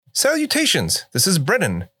Salutations! This is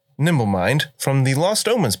Brennan, Nimblemind, from the Lost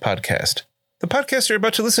Omens podcast. The podcast you're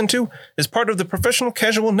about to listen to is part of the Professional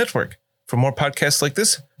Casual Network. For more podcasts like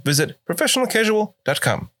this, visit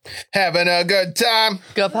professionalcasual.com. Having a good time.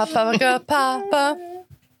 Go Papa, go Papa.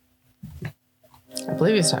 I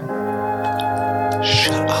believe it's time.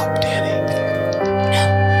 Shut up, Danny.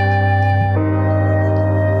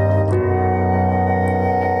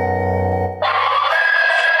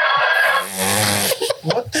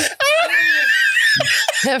 What the?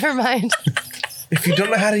 Never mind. If you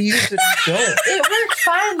don't know how to use it, you don't. It worked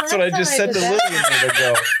fine. That's what I just said to Lily a minute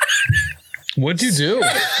ago. What'd you do?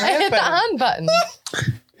 I hit the on button.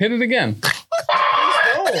 Hit it again.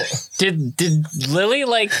 Please don't. Did Lily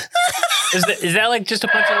like? Is that like just a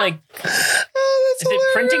bunch of like? Is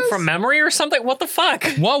it printing from memory or something? What the fuck?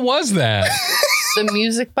 What was that? The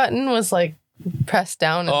music button was like pressed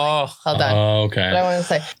down and held on. Oh, What I okay. want to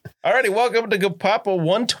say. Alrighty, welcome to Gopapa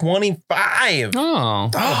 125. Oh.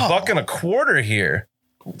 $1.25 here.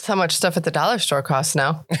 That's how much stuff at the dollar store costs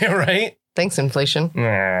now. Right? Thanks, inflation.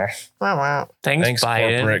 Nah. Wow, wow. Thanks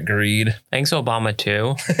Biden. Corporate greed. Thanks Obama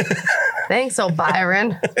too. Thanks, old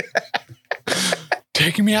Byron.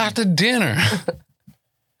 Taking me out to dinner.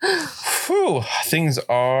 Whew, things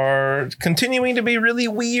are continuing to be really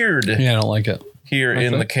weird Yeah, I don't like it. here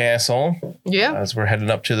in the castle Yeah. as we're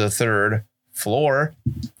heading up to the third floor.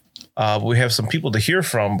 We have some people to hear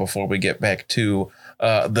from before we get back to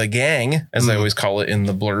the gang, as I always call it in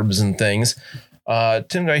the blurbs and things.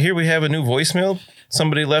 Tim, I hear we have a new voicemail.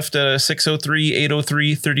 Somebody left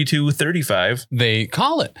 603-803-3235. They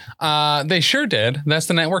call it. They sure did. That's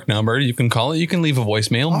the network number. You can call it. You can leave a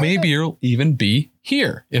voicemail. Maybe you'll even be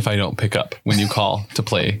here if I don't pick up when you call to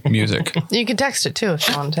play music. You can text it too if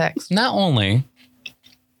you want to text. Not only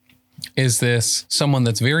is this someone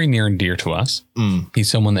that's very near and dear to us, he's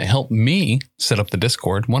someone that helped me set up the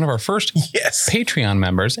Discord, one of our first Yes. Patreon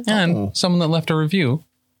members, and someone that left a review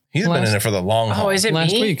He's been in it for the long haul. Oh, is it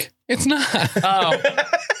last me? week. It's not. Oh,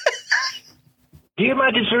 Dear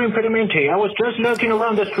Magister Impedimenti, I was just lurking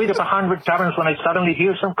around the street of 100 taverns when I suddenly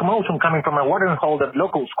hear some commotion coming from a watering hole that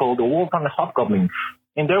locals call the Wolf and the Hobgoblin.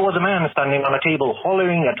 And there was a man standing on a table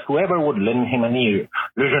hollering at whoever would lend him an ear.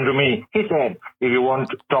 Listen to me, he said. If you want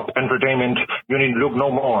top entertainment, you need look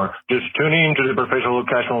no more. Just tune in to the Professional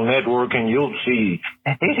Casual Network and you'll see.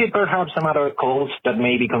 Is it perhaps some other cults that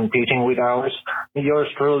may be competing with ours? Yours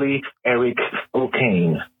truly, Eric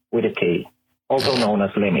O'Kane, with a K, also known as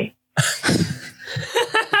Lemmy.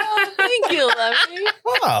 Thank you, Lemmy.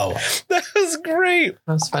 Wow. That was great.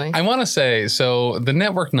 That was funny. I want to say, so the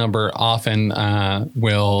network number often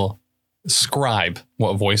will scribe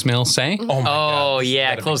what voicemails say. Oh, my God. This yeah,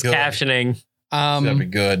 gotta be closed good. captioning. That'd be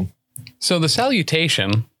good. So the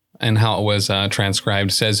salutation and how it was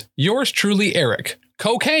transcribed says, yours truly, Eric,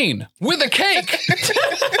 cocaine with a cake.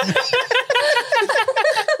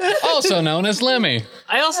 Also known as Lemmy.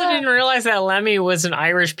 I also didn't realize that Lemmy was an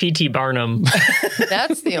Irish P.T. Barnum.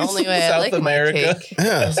 That's the only way I South like America. my cake.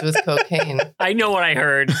 Yeah. Is with cocaine. I know what I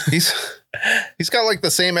heard. He's got like the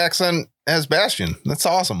same accent as Bastion. That's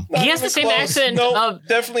awesome. He has the same accent. No,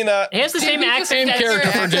 definitely not. He has the same accent. Same as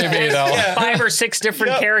character for JB though. Yeah. 5 or 6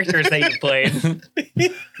 different characters that you played,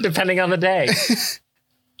 depending on the day.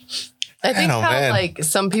 I think Oh, how man. like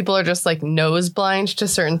some people are just like nose blind to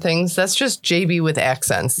certain things. That's just JB with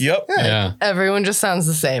accents. Yep. Yeah. Everyone just sounds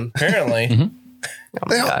the same. Apparently. Oh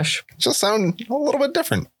my Yeah. gosh. Just sound a little bit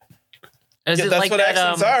different. Is Yeah, it that's like what that?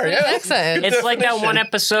 accents are. What Yeah. an accent. It's like that Definition. one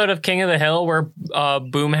episode of King of the Hill where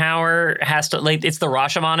Boomhauer has to, like, it's the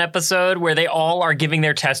Rashomon episode where they all are giving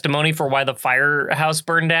their testimony for why the firehouse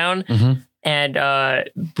burned down. And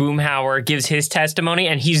Boomhauer gives his testimony,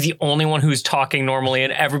 and he's the only one who's talking normally,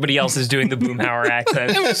 and everybody else is doing the Boomhauer accent.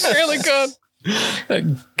 It was really good.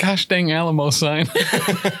 That gosh dang Alamo sign.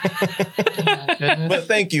 But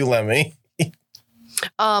thank you, Lemmy.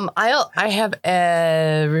 I have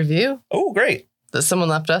a review Oh, great. that someone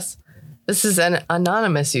left us. This is an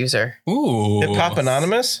anonymous user, Ooh. Hip Hop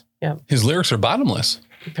Anonymous? His lyrics are bottomless.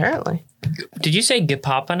 apparently. Did you say Gip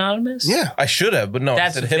Hop Anonymous? Yeah. I should have, but no.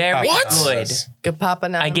 That's I said Hip Hop very Anonymous. Good Papa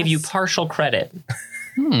Anonymous. I give you partial credit.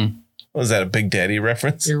 Was that a Big Daddy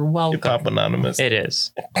reference? You're welcome. Hip Hop Anonymous. It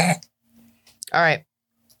is. All right.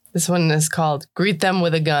 This one is called Greet Them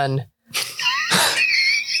with a Gun.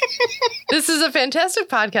 This is a fantastic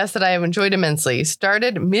podcast that I have enjoyed immensely.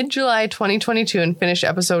 Started mid-July 2022 and finished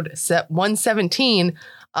episode 117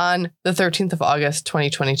 on the 13th of August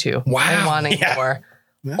 2022. Wow. I'm wanting more.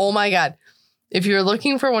 Yeah. Oh my God. If you're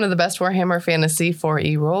looking for one of the best Warhammer Fantasy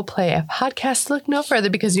 4E roleplay podcast, look no further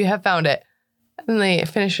because you have found it. And they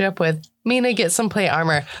finish it up with Mina gets some plate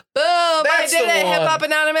armor. Boom! That's I did the it, one. Hip Hop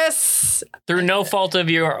Anonymous. Through no fault of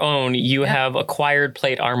your own, you have acquired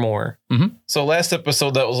plate armor. So last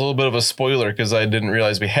episode, that was a little bit of a spoiler because I didn't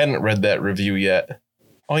realize we hadn't read that review yet.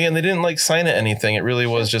 Oh yeah, and they didn't like sign it anything. It really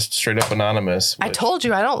was just straight up anonymous. I which- told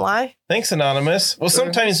you I don't lie. Thanks, anonymous. Well,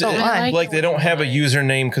 sometimes Don't lie. like they don't have a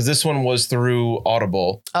username because this one was through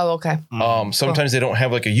Audible. Oh, okay. Sometimes they don't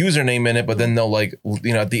have like a username in it, but then they'll like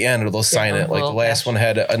at the end they'll sign it. Like the last one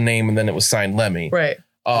had a name and then it was signed Lemmy. Right.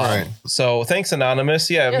 Right. So thanks, anonymous.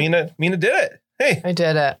 Yeah, Mina did it. Hey, I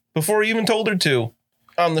did it. before we even told her to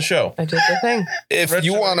on the show. I did the thing. If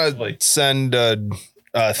you want to send a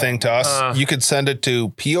thing to us, you could send it to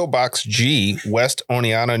P.O. Box G, West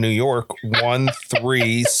Oneonta, New York,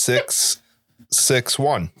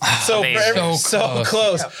 13661. So, Amazing. so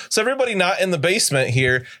close. So everybody not in the basement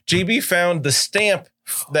here, JB found the stamp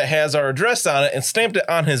that has our address on it and stamped it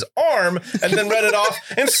on his arm and then read it off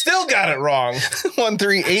and still got it wrong.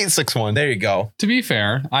 13861. There you go. To be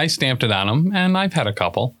fair, I stamped it on him, and I've had a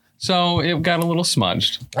couple, so it got a little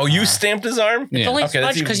smudged. Oh, you stamped his arm? Yeah. Only Okay, that's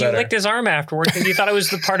smudge even because you better. licked his arm afterwards and you thought it was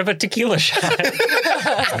the part of a tequila shot.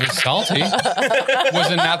 It was salty.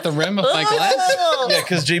 Was it not the rim of my glass? Yeah,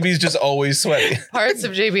 because JB's just always sweaty. Parts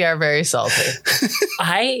of JB are very salty.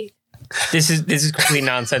 This is complete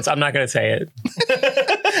nonsense. I'm not going to say it. That's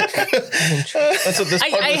what this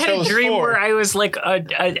part I of the had show a is dream for. where I was like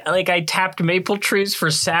I tapped maple trees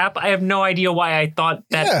for sap. I have no idea why I thought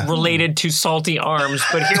that related to salty arms,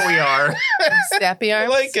 but here we are. Snappy I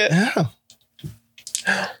arms. like it. Yeah.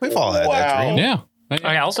 We've all had that dream. Yeah.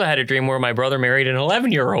 I also had a dream where my brother married an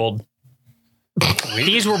 11-year-old.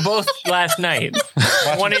 These were both last night.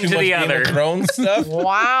 Watching One too into much the Game other. of Thrones stuff.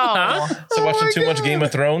 Wow. Huh? So watching too much Game of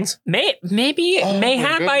Thrones. Maybe,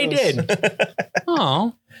 mayhap I did.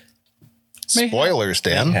 Oh. Spoilers,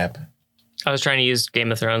 Dan. Happen. I was trying to use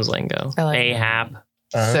Game of Thrones lingo. I like it. Mayhap,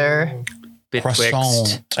 Sir. Bitwixt,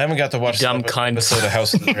 Croissant. I haven't got to watch Dumb the cunt. episode of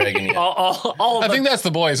House of the Dragon yet. all I the, think that's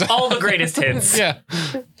the boys. all the greatest hits. Yeah.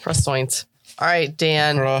 Croissants. All right,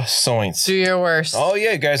 Dan. Croissants. Do your worst. Oh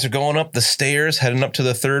yeah, guys are going up the stairs, heading up to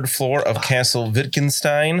the 3rd floor of Castle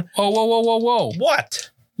Wittgenstein. Oh, whoa. What?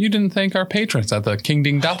 You didn't thank our patrons at the King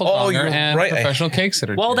Ding Doppelganger you're and right. Professional Cake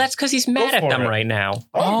Sitter. Well, tiers. that's because he's mad Go at for them it. right now.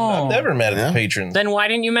 I'm never mad at Yeah. the patrons. Then why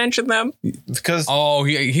didn't you mention them? Because Oh,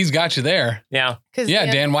 he's got you there. Yeah.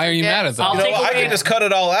 Yeah, Dan, why are you mad at them? I'll take I away- can just cut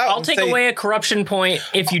it all out. I'll and take say, away a corruption point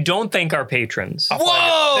if you don't thank our patrons. Take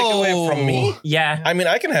away from me. Yeah. I mean,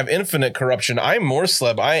 I can have infinite corruption. I'm more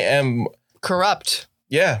celeb. I am. Corrupt.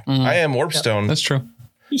 Yeah, I am Warpstone. That's true.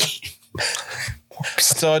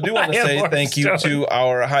 So I do want I to am say thank you Warpstone. to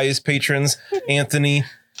our highest patrons, Anthony,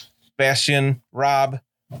 Bastian, Rob,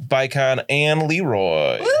 Bicon, and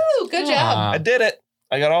Leroy. Woo, good job. I did it.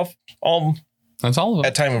 I got all That's all of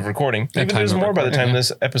at it. time of recording. Maybe time there's of more by the recording, time yeah.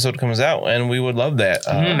 this episode comes out, and we would love that.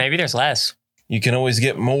 Maybe there's less. You can always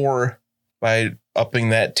get more by upping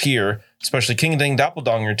that tier, especially King Ding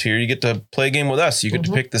Doppeldonger tier. You get to play a game with us. You get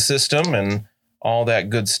to pick the system and all that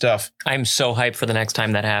good stuff. I'm so hyped for the next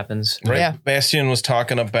time that happens. Right. Yeah. Bastian was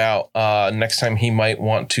talking about next time he might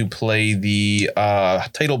want to play the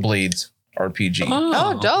Title Blades RPG.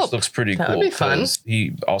 Oh, This dope. looks pretty That cool. would be fun. 'cause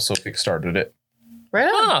he also kickstarted it Right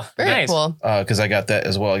on. Oh, Very nice. cool. because I got that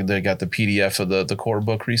as well. They got the PDF of the core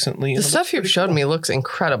book recently. The stuff you've showed me looks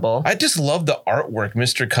incredible. I just love the artwork,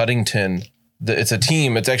 Mr. Cuddington. It's a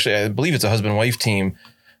team. It's actually, I believe it's a husband-wife team.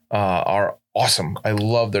 Are awesome. I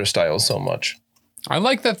love their style so much. I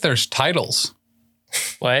like that there's titles.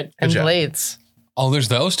 What? And job. blades. Oh, there's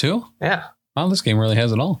those too? Yeah. Wow, this game really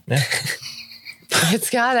has it all. It's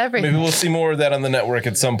got everything. Maybe we'll see more of that on the network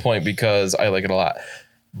at some point because I like it a lot.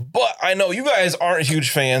 But I know you guys aren't huge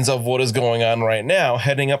fans of what is going on right now.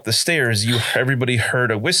 Heading up the stairs, everybody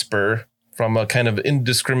heard a whisper from a kind of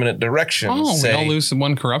indiscriminate direction. Oh, say, we all lose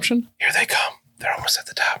one corruption? Here they come. They're almost at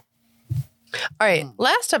the top. All right.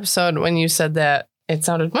 Last episode, when you said that, it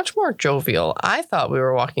sounded much more jovial. I thought we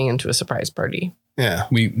were walking into a surprise party. Yeah.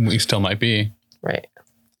 We still might be. Right.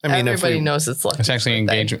 I mean, Everybody if we, knows it's lucky. It's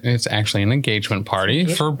actually an engagement party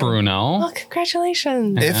for Bruno Oh,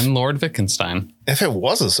 congratulations. and Lord Wittgenstein. if it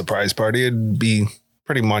was a surprise party, it'd be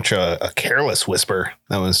pretty much a careless whisper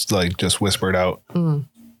that was like just whispered out. Down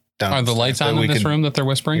Are the lights on that we in this could room that they're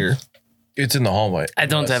whispering? hear. It's in the hallway. I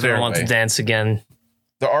don't ever want to dance again.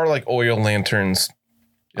 There are like oil lanterns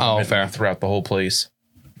Oh, fair. throughout the whole place.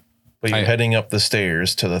 But you're I- heading up the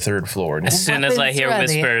stairs to the 3rd floor. And As soon as I Weapons hear ready.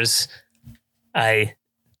 whispers, I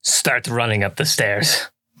start running up the stairs.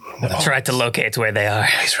 Try to locate where they are.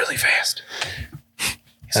 he's really fast.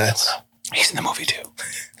 That's He's in the movie too.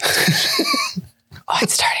 Oh,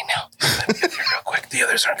 it's starting now. Real quick. The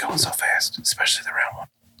others aren't going so fast, especially the round one.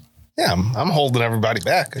 Yeah, I'm holding everybody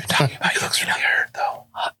back. He looks really hurt, though.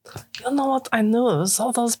 You know what I knew? It was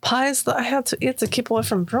all those pies that I had to eat to keep away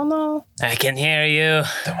from Bruno. I can hear you.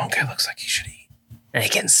 That one guy looks like he should eat. I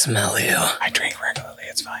can smell you. I drink regularly.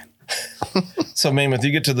 It's fine. So, Mammoth,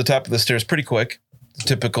 you get to the top of the stairs pretty quick.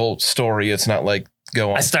 Typical story. It's not like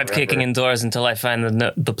go on. I start kicking indoors until I find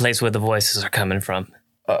the place where the voices are coming from.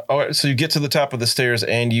 All right, so you get to the top of the stairs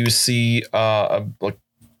and you see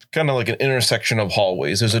kind of like an intersection of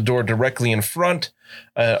hallways. There's a door directly in front.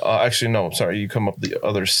 Actually, no, sorry, you come up the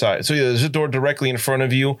other side. So yeah, there's a door directly in front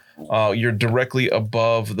of you. You're directly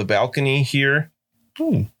above the balcony here.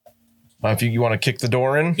 If you want to kick the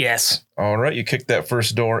door in. Yes. All right, you kick that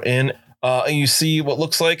first door in and you see what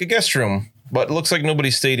looks like a guest room, but it looks like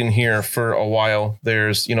nobody stayed in here for a while.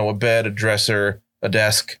 There's, a bed, a dresser, a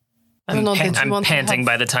desk. I don't know. I'm panting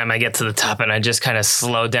by the time I get to the top, and I just kind of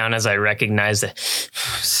slow down as I recognize it.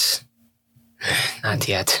 Not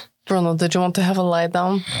yet. Bruno, did you want to have a lie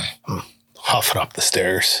down? Huffing up the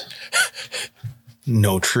stairs.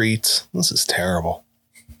 No treats. This is terrible.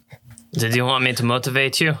 Did you want me to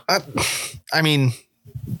motivate you? I mean,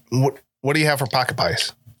 what do you have for pocket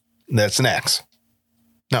pies? That's snacks.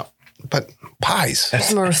 No, but pies.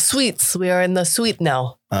 More sweets. We are in the sweet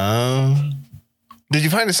now. Did you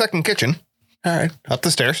find a second kitchen? All right, up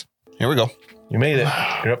the stairs. Here we go. You made it.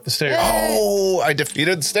 You're up the stairs. Oh, I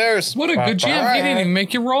defeated the stairs. What a good jam. He didn't even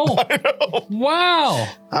make you roll. I know. Wow.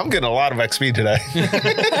 I'm getting a lot of XP today.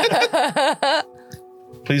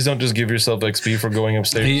 Please don't just give yourself XP for going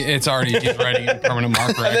upstairs. He's writing a permanent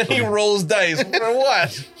marker. And then he rolls dice. For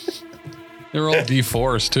what? They're all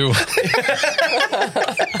D4s too.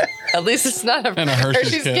 At least it's not a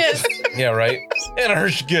Hershey's Kiss. Yeah, right. And a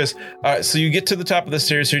Hershey Kiss. All right, so you get to the top of the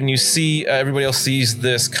stairs here and you see, everybody else sees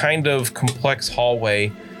this kind of complex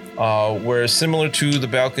hallway where similar to the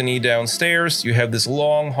balcony downstairs, you have this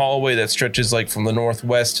long hallway that stretches like from the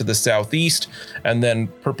northwest to the southeast. And then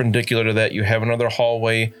perpendicular to that, you have another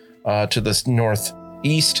hallway to the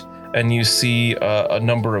northeast. And you see a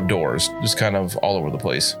number of doors just kind of all over the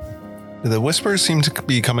place. The whispers seem to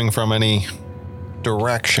be coming from any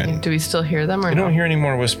direction. Do we still hear them or I no? don't hear any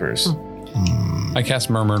more whispers. I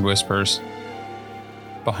cast Murmured Whispers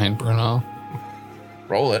behind Bruno.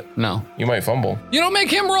 Roll it. No. You might fumble. You don't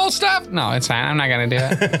make him roll stuff? No, it's fine. I'm not going to do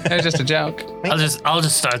it. It's just a joke. I'll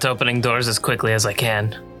just start opening doors as quickly as I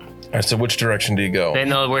can. All right, so which direction do you go? They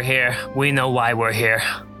know we're here. We know why we're here.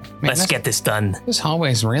 Let's get this done. This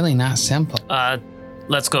hallway is really not simple.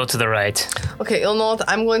 Let's go to the right. Okay, you'll know what?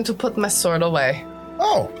 I'm going to put my sword away.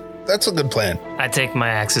 Oh, that's a good plan. I take my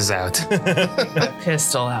axes out.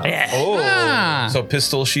 Pistol out. Yeah. Oh, so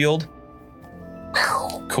pistol shield.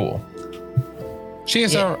 Cool. She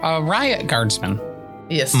is a riot guardsman.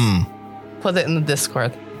 Yes. Put it in the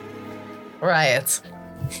Discord. Riot.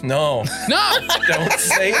 No, No! don't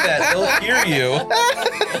say that. They'll hear you,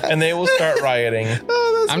 and they will start rioting.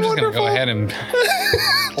 Oh, that's I'm just going to go ahead and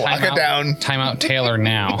lock it down. Time out Taylor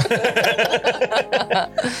now.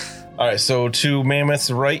 All right, so to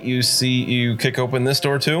Mammoth's right, you kick open this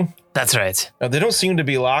door too. That's right. They don't seem to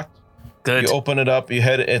be locked. Good. You open it up, you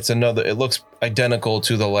head. It looks identical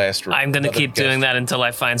to the last room. I'm going to keep doing that until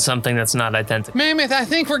I find something that's not identical. Mammoth, I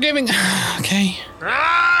think we're giving... Okay.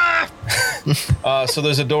 So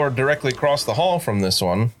there's a door directly across the hall from this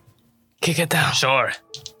one. Kick it down. Sure.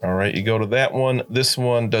 All right, you go to that one. This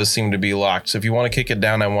one does seem to be locked. So if you want to kick it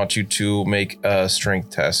down, I want you to make a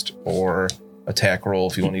strength test or attack roll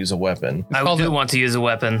if you want to use a weapon. I do want to use a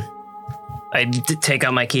weapon. I take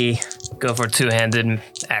out my key, go for a two-handed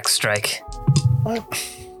axe strike. But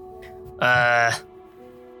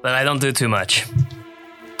I don't do too much.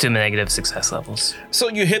 2 negative success levels. So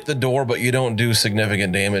you hit the door, but you don't do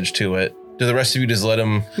significant damage to it. Do the rest of you just let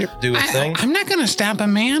him do his thing? I'm not going to stab a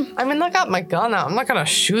man. I mean, I got my gun out. I'm not going to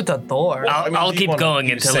shoot the door. I'll keep going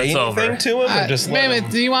until it's over. To him or just let Mammoth,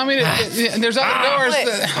 him? do you want me to... There's other doors.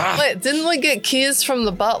 Wait, didn't we get keys from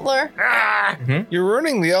the butler? You're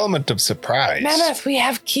ruining the element of surprise. Mammoth, we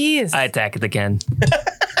have keys. I attack it again.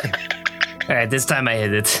 All right, this time I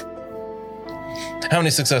hit it. How many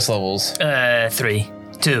success levels? 3,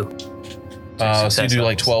 2. So you do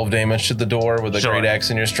like 12 damage to the door with a Sure. great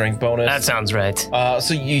axe and your strength bonus. That sounds right.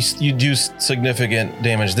 So you do significant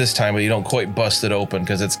damage this time, but you don't quite bust it open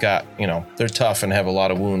because it's got, they're tough and have a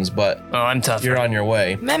lot of wounds, but Oh, I'm tough. you're on your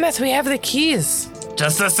way. Mammoth, we have the keys.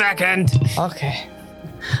 Just a second. Okay.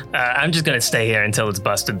 I'm just gonna stay here until it's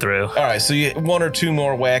busted through. All right, so you hit 1 or 2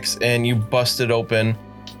 more whacks and you bust it open.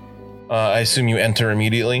 I assume you enter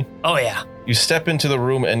immediately. Oh yeah. You step into the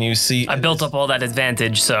room and you see I built up all that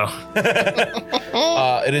advantage, so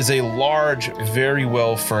it is a large, very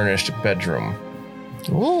well furnished bedroom.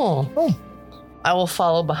 Ooh. I will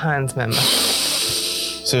follow behind Mema.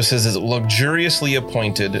 So it says it's luxuriously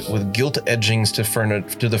appointed with gilt edgings to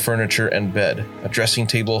the furniture and bed. A dressing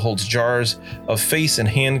table holds jars of face and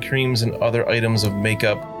hand creams and other items of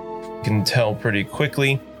makeup. You can tell pretty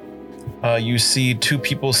quickly. You see two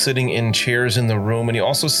people sitting in chairs in the room, and you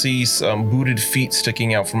also see some booted feet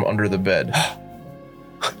sticking out from under the bed.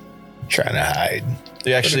 Trying to hide.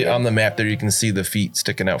 Actually, on the map there, you can see the feet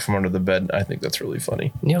sticking out from under the bed. I think that's really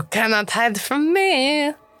funny. You cannot hide from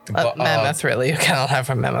me. Mammoth, really. You cannot hide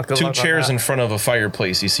from Mammoth. Good Two luck on chairs that. in front of a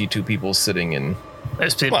fireplace. You see two people sitting in.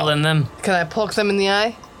 there's people in them. Can I poke them in the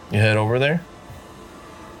eye? You head over there.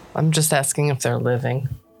 I'm just asking if they're living.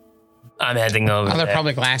 I'm heading over. Oh, they're there.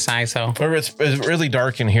 probably glass eyes, though. Remember, it's really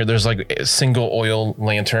dark in here. There's like a single oil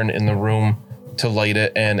lantern in the room to light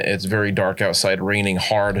it, and it's very dark outside, raining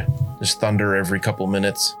hard. There's thunder every couple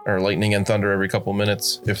minutes, or lightning and thunder every couple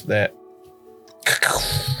minutes, if that.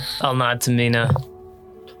 I'll nod to Mina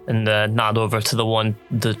and nod over to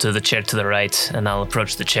the chair to the right, and I'll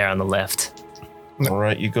approach the chair on the left. All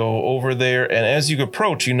right, you go over there, and as you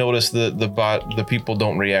approach, you notice the people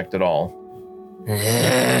don't react at all.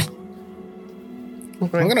 I'm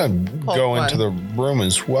gonna go one. into the room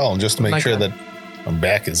as well, just to make sure Okay. that my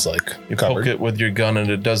back is like You covered. poke it with your gun, and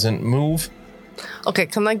it doesn't move. Okay,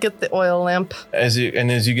 can I get the oil lamp? As you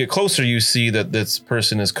get closer, you see that this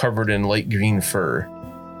person is covered in light green fur.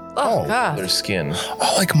 Oh, Oh, God. Their skin.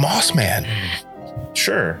 Oh, like Moss Man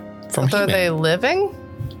Sure, from Are He-Man. they living?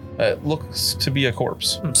 it looks to be a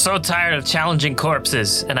corpse. I'm so tired of challenging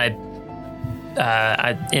corpses, and I,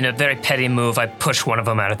 in a very petty move, I push one of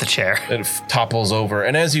them out of the chair. It topples over,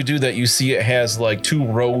 and as you do that, you see it has like 2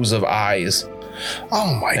 rows of eyes.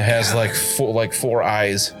 Oh my It has God. like 4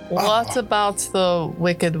 eyes. What about the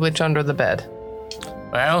wicked witch under the bed?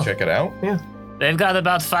 Well, Check it out. they've got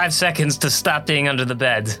about 5 seconds to stop being under the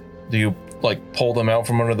bed. Do you like pull them out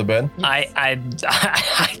from under the bed? I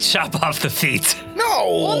chop off the feet. No.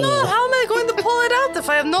 Oh no, how am I going to pull it out if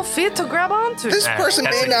I have no feet to grab onto? This person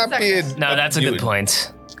that's may a- not be. No, that's a you- good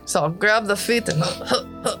point. So I'll grab the feet and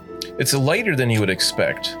It's lighter than you would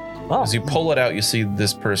expect. Oh. As you pull it out, you see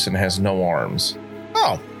this person has no arms.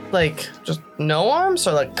 Oh, like just no arms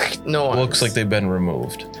or like no arms. Looks like they've been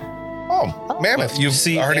removed. oh, Mammoth, You you've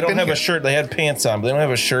see, already they don't been have here. a shirt. They had pants on, but they don't have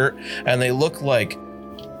a shirt, and they look like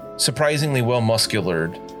surprisingly well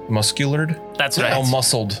musculared. That's All right.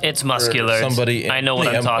 muscled. It's muscular. Somebody in I know what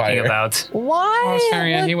the I'm talking Empire. about. Why Oh,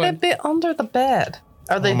 sorry, yeah, would he they would. be under the bed?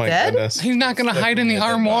 Are they Oh my dead? goodness. He's not going to hide in the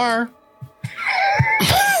armoire.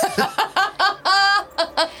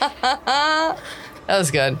 That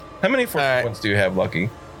was good. How many fortune All right. points do you have, Lucky?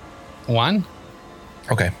 1.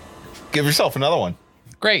 Okay. Give yourself another one.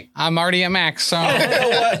 Great. I'm already at max, so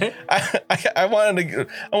I want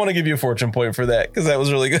to give you a fortune point for that because that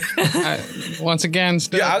was really good. once again,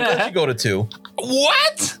 still. Yeah, I'll let you go to 2.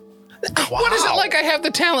 What? What is it like I have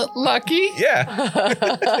the talent, Lucky? Yeah,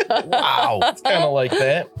 Wow. kind of like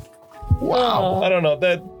that. Wow. I don't know,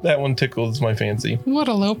 that one tickles my fancy. What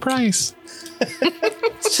a low price.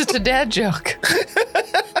 It's just a dad joke.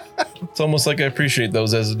 It's almost like I appreciate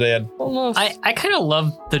those as a dad. Almost. I kind of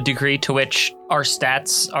love the degree to which our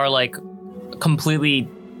stats are like completely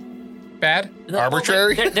Bad?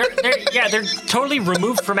 Arbitrary? They're totally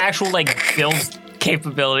removed from actual like build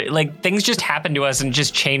capability. Like things just happen to us and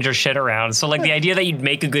just change our shit around. So like the idea that you'd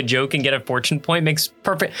make a good joke and get a fortune point makes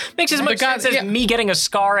as much God, sense as yeah. me getting a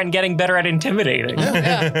scar and getting better at intimidating.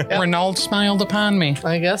 Renault smiled upon me.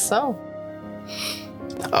 I guess so.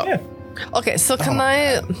 Yeah. Okay, so can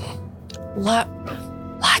I...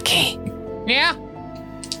 Lucky. Yeah?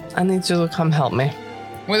 I need you to come help me.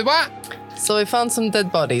 With what? So we found some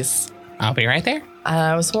dead bodies. I'll be right there. And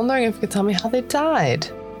I was wondering if you could tell me how they died.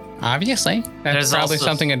 Obviously. That's There's probably also-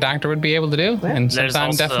 something a doctor would be able to do. And since There's I'm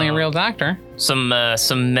also- definitely a real doctor. Some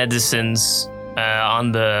medicines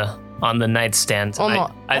on the nightstand. Oh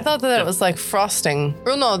no, I thought that it was like frosting.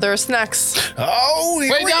 Oh no, there are snacks. Oh,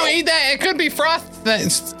 here Wait, we don't go. eat that. It could be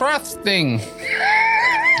frosting.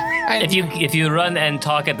 If you run and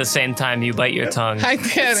talk at the same time, you bite your tongue. I did.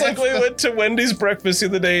 It's like we went to Wendy's breakfast the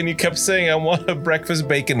other day and you kept saying, I want a breakfast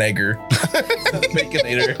bacon egger.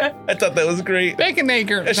 Baconator. I thought that was great.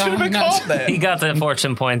 Baconator. It should have been called that. He got the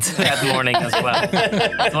fortune point that morning as well.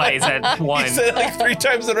 That's why he's at He 1. said it like 3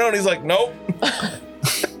 times in a row and he's like, nope.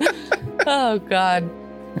 Oh god.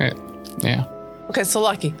 Yeah. Okay, so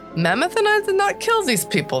Lucky, Mammoth and I did not kill these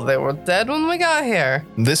people. They were dead when we got here.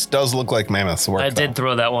 This does look like Mammoth's work. I did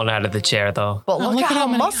throw that one out of the chair, though. But look, at how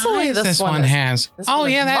many muscly eyes this one is. has. This Oh, one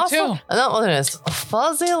is yeah, that muscle- too. And that one is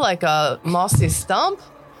fuzzy like a mossy stump.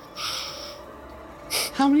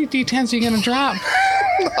 How many D10s are you going to drop?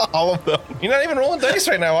 All of them. You're not even rolling dice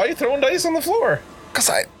right now. Why are you throwing dice on the floor? Because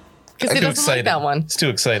Because he Too doesn't excited. like that one. It's too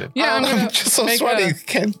excited. Yeah, I'm I'm going just so make sweaty.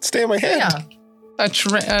 Can't stay on my head. Yeah.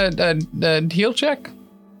 a heal check.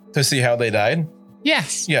 To see how they died?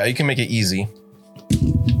 Yes. Yeah, you can make it easy.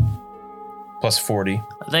 Plus 40.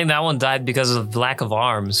 I think that one died because of lack of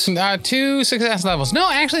arms. 2 success levels. No,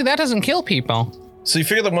 actually, that doesn't kill people. So you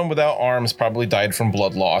figure the one without arms probably died from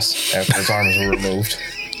blood loss after his arms were removed.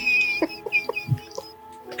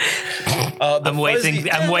 I'm waiting.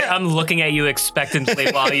 I'm looking at you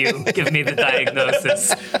expectantly while you give me the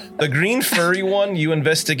diagnosis. The green furry one, you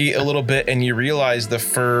investigate a little bit and you realize the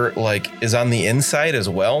fur is on the inside as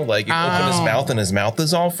well. Like you open his mouth and his mouth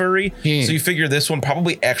is all furry. Yeah. So you figure this one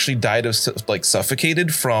probably actually died of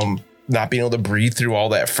suffocated from not being able to breathe through all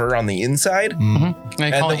that fur on the inside.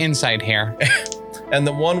 They call the- it inside hair. And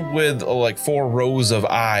the one with 4 rows of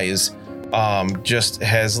eyes just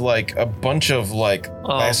has a bunch of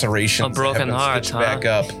lacerations. a broken that heart, haven't stitched back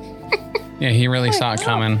up. Yeah, he really saw it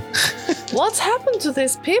coming. What's happened to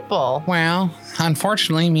these people? Well,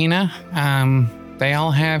 unfortunately, Mina, they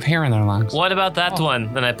all have hair in their lungs. What about that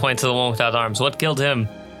one? And I point to the one without arms. What killed him?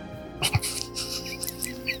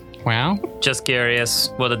 Well, Just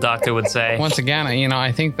curious what a doctor would say. once again,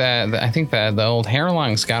 I think that the old hair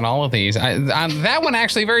lungs got all of these. That one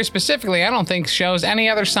actually, very specifically, I don't think shows any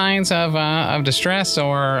other signs of distress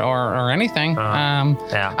or anything.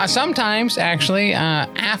 Yeah. Sometimes, actually,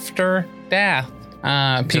 after death,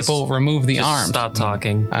 people remove the Just arms stop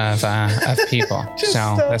talking. of people.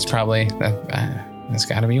 So that's probably that's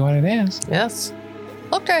got to be what it is. Yes.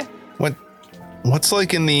 Okay. What's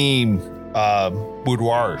in the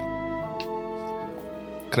boudoir?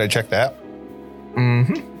 Could I check that?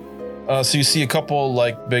 So you see a couple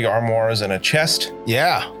big armoires and a chest.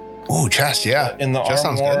 Yeah. Ooh, chest. Yeah. In the Chest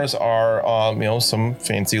sounds good. armoires are some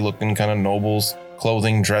fancy looking kind of nobles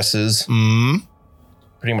clothing, dresses,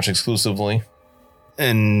 pretty much exclusively.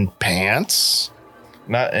 And pants.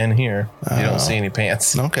 Not in here. You don't see any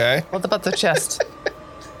pants. Okay. What about the chest?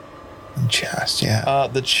 Chest. Yeah.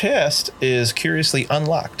 The chest is curiously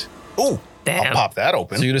unlocked. Ooh. Damn. I'll pop that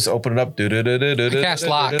open. So you just open it up. Cast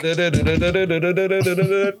lock. And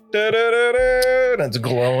it's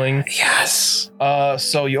glowing. Yes.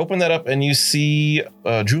 So you open that up and you see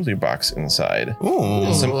a jewelry box inside. Ooh.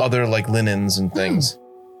 And some other linens and things.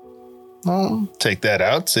 I'll take that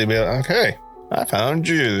out. See, okay. I found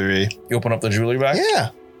jewelry. You open up the jewelry box. Yeah.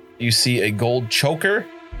 You see a gold choker,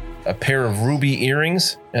 a pair of ruby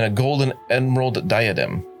earrings, and a golden emerald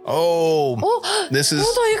diadem. Oh, Oh, this is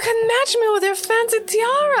Ludo, you can match me with your fancy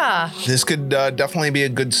tiara. this could definitely be a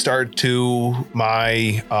good start to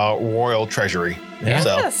my royal treasury. Yeah.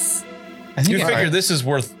 So Yes. I think You it- figure this is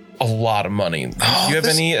worth a lot of money. Do you have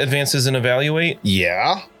this- any advances in evaluate?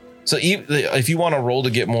 yeah. So if you want to roll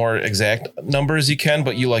to get more exact numbers, you can.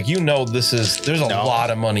 But there's a No.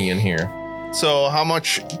 lot of money in here. So how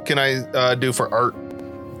much can I do for art?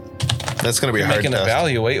 That's gonna be a You hard make an test.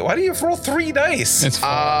 evaluate. Why do you roll 3 dice? It's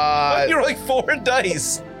Why do you roll 4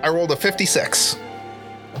 dice? I rolled a 56.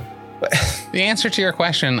 the answer to your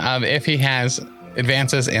question of if he has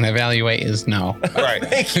advances in evaluate is no. Right.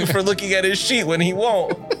 Thank you for looking at his sheet when he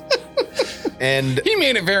won't. And He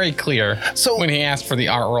made it very clear So- when he asked for the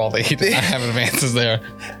art roll that he did not have advances there.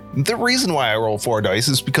 the reason why I rolled 4 dice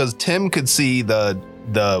is because Tim could see the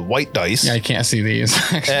white dice Yeah, I can't see these.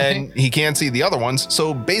 Actually. and he can't see the other ones.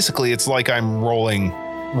 So basically it's like I'm rolling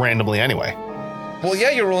randomly anyway. Well,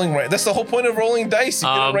 yeah, you're rolling right. That's the whole point of rolling dice. You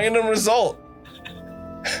get a random result.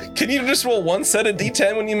 Can you just roll one set of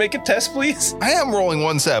D10 when you make a test, please? I am rolling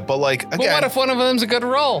one set, but But again, what if one of them's a good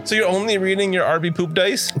roll? So you're only reading your RB poop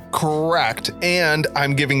dice? correct. And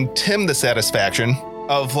I'm giving Tim the satisfaction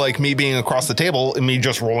of me being across the table and me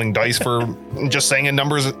just rolling dice for just saying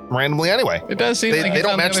numbers randomly anyway. It does seem They- like they he's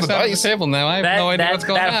don't on match the, other the side of dice. the table now. I have no idea what's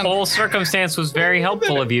going that on. whole circumstance was very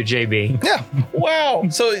helpful of you, JB. Yeah. Wow.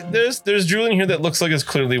 So there's jewelry in here that looks like it's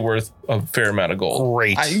clearly worth a fair amount of gold.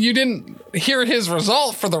 Great. You didn't hear his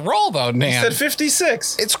result for the roll, though, It Dan. said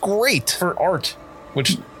 56 It's great. for art,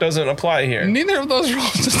 which doesn't apply here. Neither of those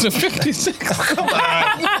rolls is a 56. Come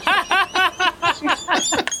on.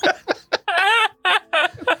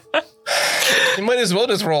 You might as well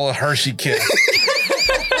just roll a Hershey kit.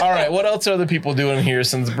 All right, what else are the people doing here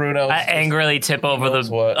since Bruno? I angrily tip over knows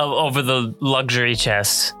what? over the luxury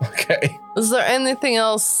chest. Okay. Is there anything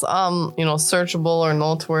else, searchable or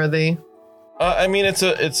noteworthy? I mean, it's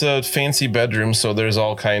a fancy bedroom, so there's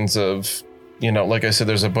all kinds of, like I said,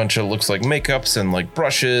 there's a bunch of looks like makeups and like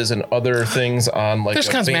brushes and other things on like There's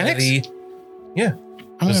a cosmetics? vanity. Yeah,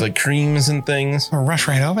 there's like creams and things. I'll rush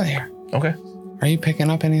right over there. Okay. Are you picking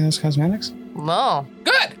up any of those cosmetics? No.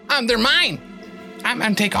 Good. They're mine.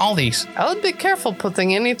 I'm take all these. I would be careful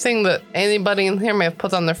putting anything that anybody in here may have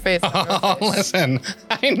put on their face. on their Oh, face. listen.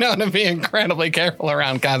 I know to be incredibly careful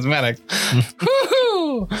around cosmetics.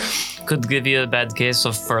 Woohoo! Could give you a bad case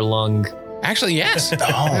of furlong. Actually, yes.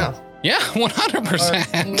 Yeah. Yeah, Or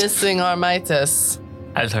 100%. missing armitis.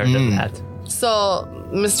 I've heard of that. So,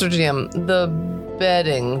 Mr. GM, the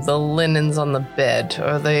bedding, the linens on the bed,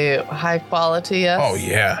 are they high quality? Yes. Oh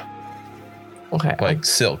yeah, Okay. like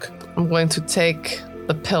silk. I'm going to take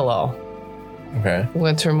the pillow. Okay. I'm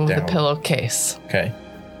going to remove Down. the pillowcase. Okay.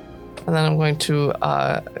 And then I'm going to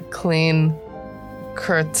clean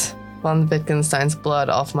Kurt von Wittgenstein's blood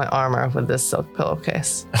off my armor with this silk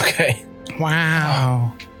pillowcase. Okay.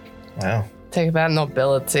 Wow. Wow. Take that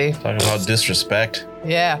nobility. Talk about disrespect.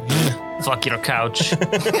 Yeah. Fuck your couch.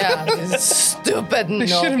 Yeah. These stupid They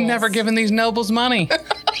should have nobles. never given these nobles money.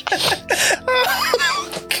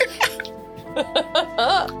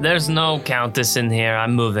 There's no countess in here.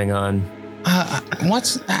 I'm moving on.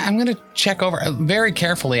 I'm going to check over very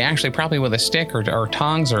carefully, actually, probably with a stick or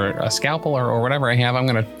tongs or a scalpel or whatever I have. I'm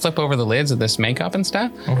going to flip over the lids of this makeup and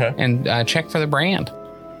stuff Okay. and check for the brand.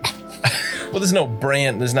 Well, there's no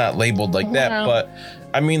brand. There's not labeled like that, Well. but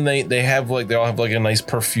I mean, they all have like a nice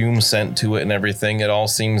perfume scent to it and everything. It all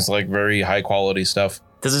seems like very high quality stuff.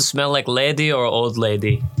 Does it smell like lady or old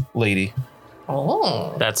lady? Lady.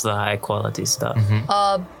 Oh. That's the high quality stuff.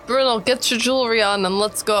 Bruno, get your jewelry on and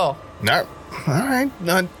let's go. No. All right.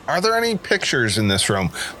 Are there any pictures in this room?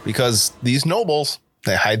 Because these nobles,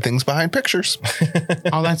 they hide things behind pictures.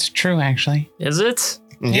 Oh, that's true, actually. Is it?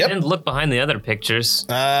 I Yep. didn't look behind the other pictures.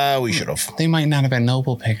 We should have. They might not have been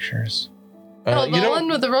noble pictures. Oh, You the one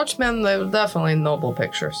with the roach man, they were definitely noble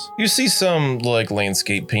pictures. you see some like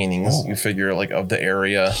landscape paintings. Oh. You figure like of the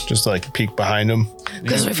area. Just like peek behind them.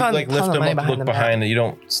 Because You, we found like a ton lift of them money up, behind look the behind it. You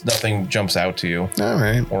don't. Nothing jumps out to you All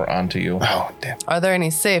right. or onto you. Oh, damn. Are there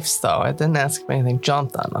any safes though? I didn't ask if anything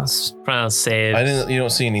jumped on us. Pronounce save. You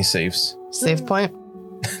don't see any safes. Safe point?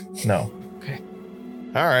 No.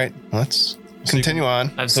 All right. Let's continue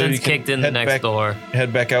on. I've So since you can kicked in the head next back- door.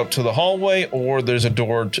 Head back out to the hallway, or there's a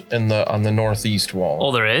door on the northeast wall.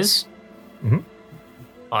 Oh, there is? Mhm.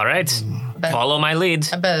 All right. Bet- Follow my lead.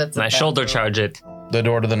 I bet it's a My bad shoulder door. charge it. The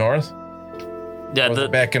door to the north, Yeah, or the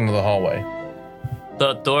back into the hallway.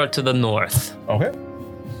 door to the north. Okay.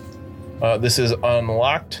 This is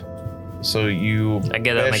unlocked, so you I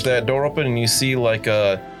get it, bash my- that door open, and you see like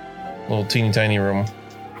a little teeny tiny room.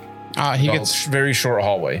 He Well, gets very short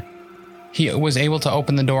hallway. he was able to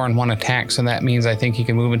open the door in one attack, so that means I think he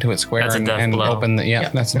can move into it square That's a and, death and blow. open the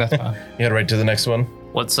that's a death blow. You head right to the next one.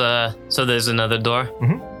 What's so there's another door?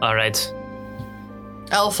 Mhm. All right.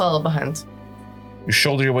 I'll follow behind. You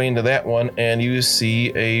shoulder your way into that one, and you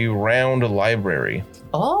see a round library.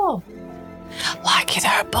 Oh. Lucky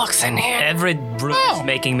there are books in here. Every room is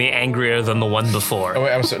making me angrier than the one before. Oh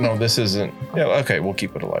wait, I'm sorry. No, this isn't. Yeah, okay, we'll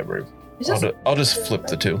keep it a library. I'll just flip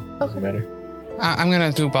the two. Doesn't matter. I'm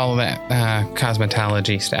gonna dupe all of that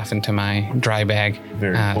cosmetology stuff into my dry bag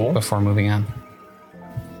Very cool. before moving on.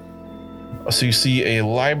 So you see a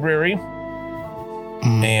library,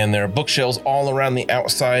 and there are bookshelves all around the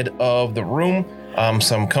outside of the room.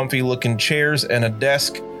 Some comfy looking chairs and a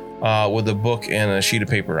desk with a book and a sheet of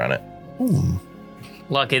paper on it.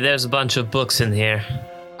 Lucky, there's a bunch of books in here.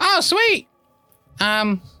 Oh, sweet.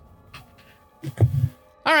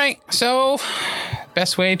 All right. So,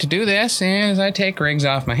 best way to do this is I take Riggs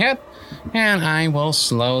off my head, and I will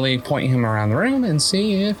slowly point him around the room and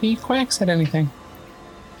see if he quacks at anything.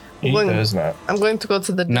 He Well, does not. I'm going to go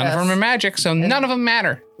to the None desk. of them are magic, so none of them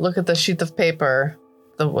matter. Look at the sheet of paper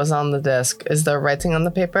that was on the desk. Is there writing on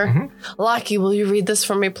the paper? Mm-hmm. Lucky, will you read this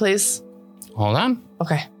for me, please? Hold on.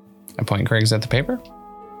 Okay. I point Griggs at the paper.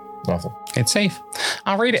 Nothing. It's safe.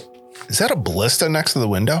 I'll read it. Is that a ballista next to the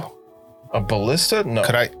window? A ballista? No.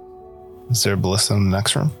 Could I? Is there a ballista in the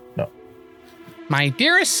next room? My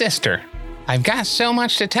dearest sister, I've got so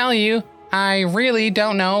much to tell you, I really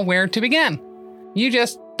don't know where to begin. You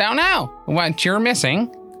just don't know what you're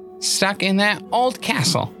missing stuck in that old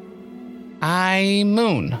castle. I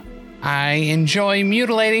moon. I enjoy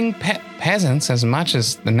mutilating peasants as much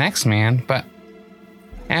as the next man, but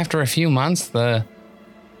after a few months, the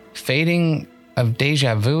fading of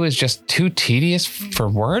deja vu is just too tedious for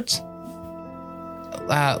words.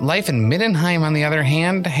 Life in Middenheim, on the other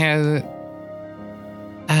hand, has...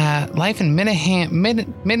 life in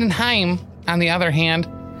Middenheim, on the other hand,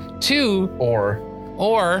 too...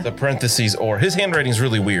 Or the parentheses or. His handwriting's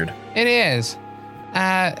really weird. It is.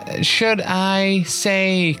 Should I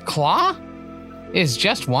say claw? Is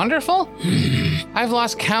just wonderful? I've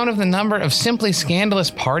lost count of the number of simply scandalous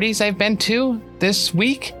parties I've been to this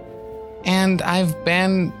week. And I've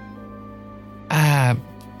been...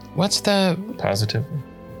 what's the... Positive.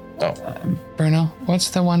 Oh. Bruno, what's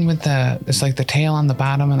the one with the... It's like the tail on the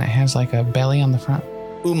bottom and it has like a belly on the front?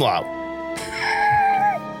 Umlaut.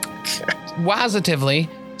 Positively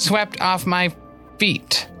swept off my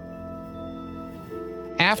feet.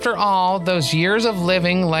 After all those years of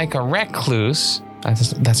living like a recluse,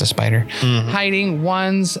 that's a spider, hiding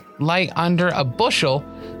one's light under a bushel,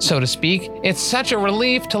 so to speak, it's such a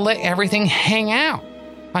relief to let everything hang out.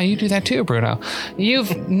 Oh, you do that too, Bruno.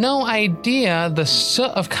 You've no idea the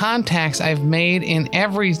soot of contacts I've made in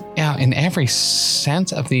every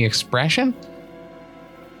sense of the expression.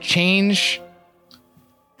 Change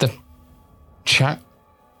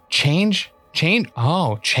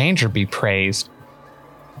or be praised.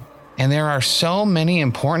 And there are so many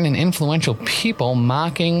important and influential people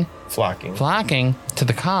flocking to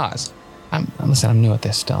the cause. Listen, I'm new at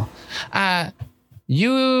this still.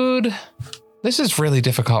 This is really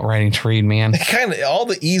difficult writing to read, man. Kind of, all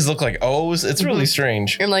the E's look like O's. It's really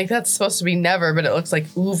strange. And like, that's supposed to be never, but it looks like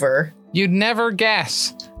Uber. You'd never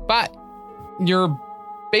guess, but your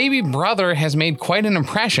baby brother has made quite an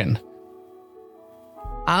impression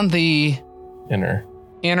on the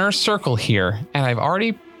inner circle here. And I've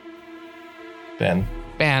already... Ben.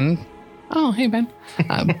 Oh, hey, Ben.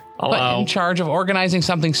 But in charge of organizing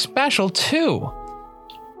something special, too.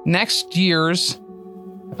 Next year's...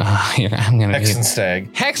 I'm going to...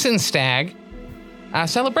 Hexenstag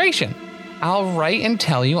celebration. I'll write and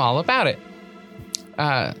tell you all about it.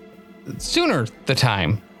 Sooner the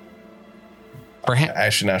time. Perhaps... I'm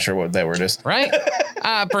actually not sure what that word is. Right?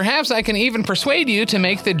 Perhaps I can even persuade you to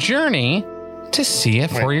make the journey to see it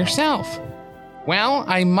for yourself. Well,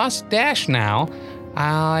 I must dash now.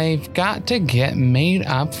 I've got to get made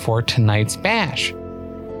up for tonight's bash.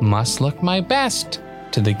 Must look my best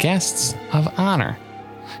to the guests of honor.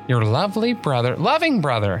 Your loving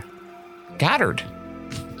brother, Goddard.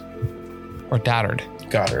 Or Doddard.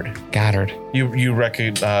 Goddard. You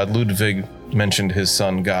reckon Ludwig mentioned his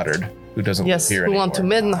son Goddard, who doesn't live here anymore. Who went to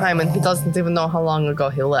Middenheim and he doesn't even know how long ago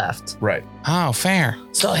he left. Right. Oh, fair.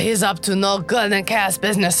 So he's up to no good in cast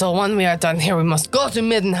business, so when we are done here, we must go to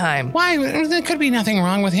Middenheim. Why? There could be nothing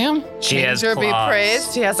wrong with him. She has claws. Be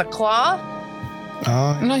praised. He has a claw.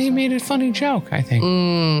 No, he made a funny joke, I think.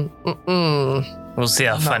 We'll see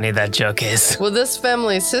how funny that joke is. With this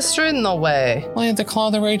family's history, no way. Well, he had to claw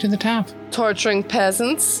the way to the top. Torturing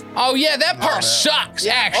peasants. Oh, yeah, that part sucks,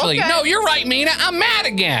 actually. Okay. No, you're right, Mina. I'm mad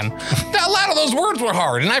again. A lot of those words were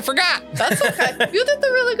hard, and I forgot. That's okay. You did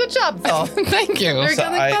a really good job, though. Thank you. You're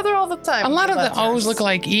getting better all the time. A lot of the O's look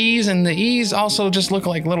like E's, and the E's also just look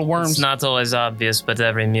like little worms. It's not always obvious, but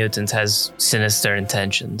every mutant has sinister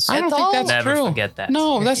intentions. I don't think that's Never true. forget that.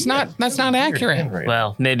 No, that's not accurate.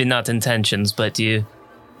 Well, maybe not intentions, but you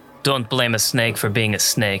don't blame a snake for being a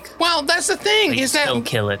snake. Well, that's the thing, is that still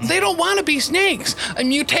kill it. They don't want to be snakes.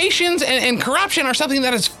 Mutations and corruption are something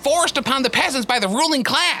that is forced upon the peasants by the ruling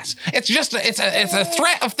class. It's just it's a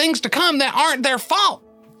threat of things to come that aren't their fault.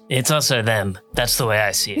 It's us or them. That's the way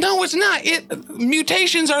I see it. No, it's not.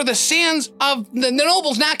 Mutations are the sins of the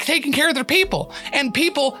nobles not taking care of their people. And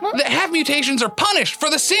people that have mutations are punished for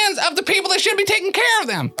the sins of the people that should be taking care of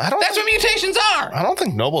them. That's what mutations are. I don't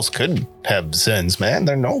think nobles could have sins, man.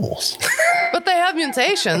 They're nobles. But they have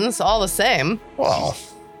mutations, all the same. Well.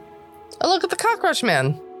 Look at the cockroach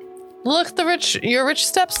man. Look at your rich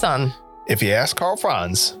stepson. If you ask Karl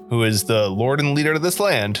Franz, who is the lord and leader of this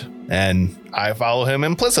land, and I follow him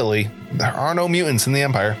implicitly, there are no mutants in the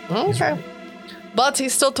Empire. Okay. But he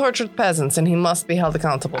still tortured peasants, and he must be held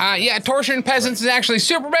accountable. Yeah, torturing peasants is actually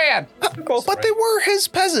super bad. But they were his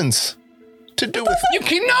peasants. To do with You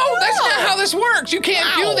can no, that's not how this works. You can't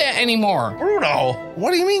do that anymore. Bruno,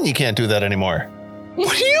 what do you mean you can't do that anymore?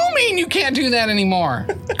 What do you mean you can't do that anymore?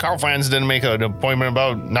 Karl Franz didn't make an appointment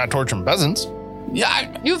about not torturing peasants.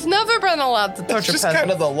 Yeah, You've never been allowed to torture It's just peasants.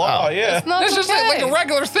 kind of the law, yeah. It's not that's just okay. like a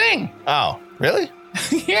regular thing. Oh, really?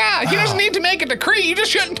 Yeah, he doesn't need to make a decree. You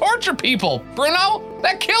just shouldn't torture people, Bruno.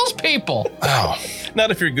 That kills people. Oh.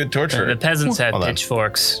 Not if you're a good torturer. The peasants had Hold on.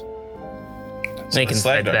 pitchforks. They can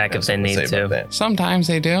Slide fight Dog back if has they something need say about to. that. Sometimes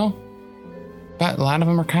they do, but a lot of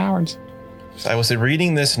them are cowards. I was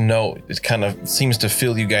reading this note. It kind of seems to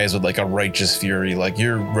fill you guys with like a righteous fury. Like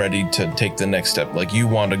you're ready to take the next step. Like you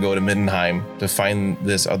want to go to Middenheim to find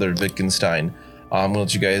this other Wittgenstein. I'm gonna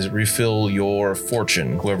let you guys refill your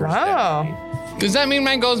fortune. Whoever's Wow. down. Does that mean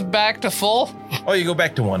mine goes back to full? Oh, you go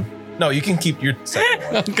back to 1. No, you can keep your second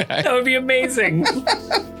one. Okay. That would be amazing.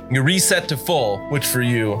 You reset to full, which for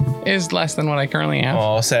you, Is less than what I currently have.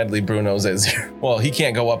 oh, sadly, Bruno's at 0. Well, he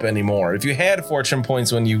can't go up anymore. If you had fortune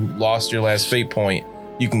points when you lost your last fate point,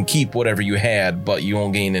 you can keep whatever you had, but you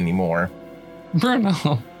won't gain any more. Bruno.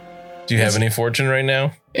 Do you have any fortune right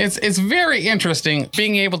now? It's very interesting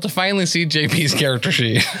being able to finally see JP's character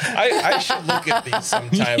sheet. I should look at these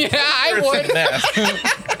sometime. Yeah, I It's would. a mess.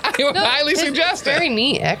 I would highly It's suggest very it.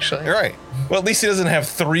 neat, actually. You're right. Well, at least he doesn't have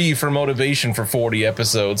 3 for motivation for 40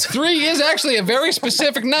 episodes. 3 is actually a very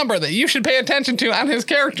specific number that you should pay attention to on his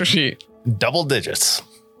character sheet. Double digits.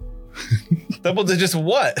 Double digits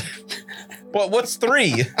what? What's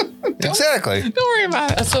 3? Exactly. Don't worry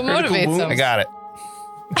about it. That's what motivates wound. him. I got it.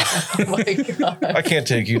 Oh my God. I can't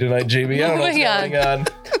take you tonight, JB. I don't know what's Moving going on.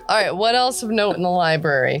 All right, what else of note in the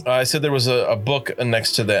library? I said there was a book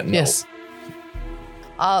next to that note. Yes.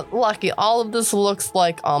 Lucky, all of this looks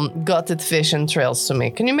like gutted fish and trails to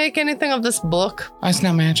me. Can you make anything of this book? Oh, it's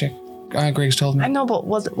not magic. Greg's told I me. know, but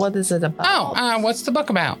what is it about? Oh, what's the book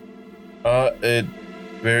about?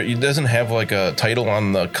 It doesn't have like a title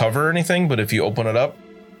on the cover or anything, but if you open it up,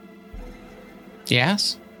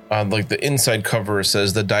 Yes? on like the inside cover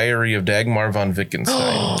says The Diary of Dagmar von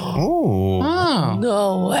Wittgenstein. Ooh. Oh.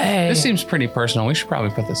 No way. This seems pretty personal. We should probably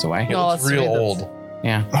put this away. It No, looks let's real read this. old.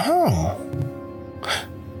 Yeah. Oh.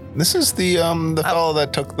 This is the fellow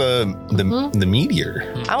that took the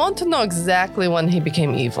meteor. I want to know exactly when he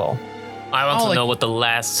became evil. I want Oh, to like- know what the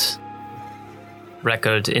last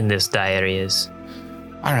record in this diary is.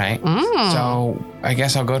 All right. Mm. So I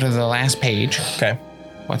guess I'll go to the last page. Okay.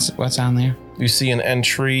 What's on there? You see an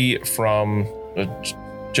entry from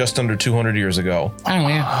just under 200 years ago. Oh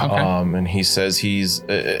yeah. Okay. And he says he's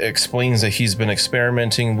explains that he's been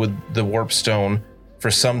experimenting with the warp stone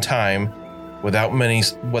for some time without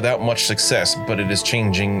much success, but it is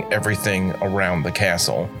changing everything around the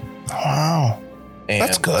castle. Wow. And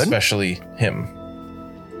That's good. Especially him.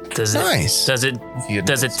 Does Nice. Does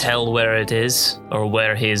it tell where it is or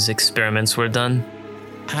where his experiments were done?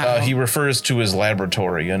 He refers to his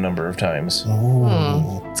laboratory a number of times.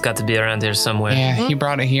 Ooh. It's got to be around here somewhere. yeah, he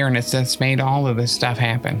brought it here, and it's made all of this stuff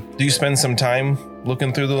happen. Do you spend some time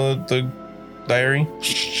looking through the diary?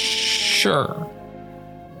 Sure.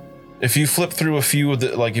 If you flip through a few of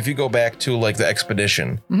the, like if you go back to like the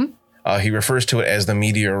expedition, he refers to it as the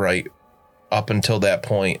meteorite up until that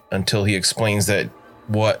point, until he explains that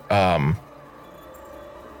what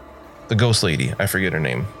the ghost lady, I forget her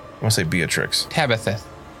name. I want to say Beatrix. Tabitha.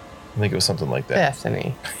 I think it was something like that.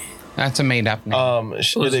 Bethany. That's a made up name. It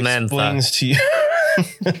Who's explains to you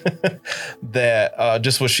that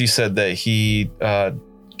just what she said, that he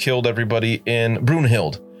killed everybody in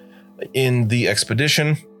Brunhild in the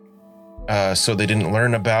expedition, so they didn't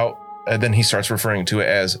learn about. And then he starts referring to it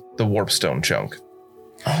as the warpstone chunk.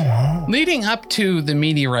 Leading up to the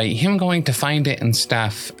meteorite, him going to find it and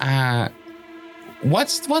stuff.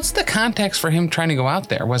 What's the context for him trying to go out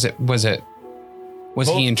there? Was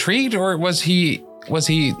he intrigued, or was he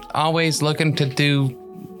always looking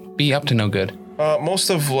to be up to no good? Most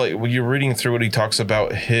of like when you're reading through it, he talks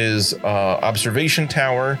about his observation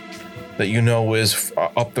tower that is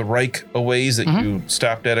up the Reich a ways that you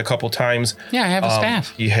stopped at a couple times. Yeah, I have a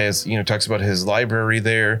staff. He has, talks about his library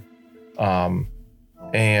there.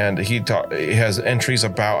 And he has entries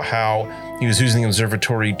about how he was using the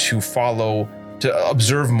observatory to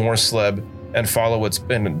observe Morsleb and follow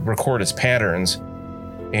and record its patterns.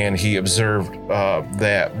 And he observed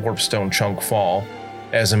that warpstone chunk fall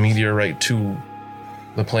as a meteorite to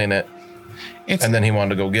the planet. And then he wanted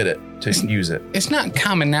to go get it to use it. It's not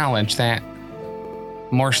common knowledge that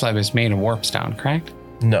Morsleb is made of warpstone, correct?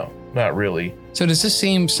 No, not really. So does this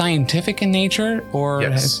seem scientific in nature, or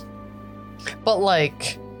Yes. But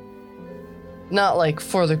like, not like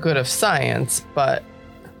for the good of science, but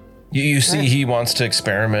You see, he wants to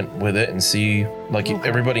experiment with it and see, like,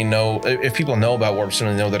 everybody if people know about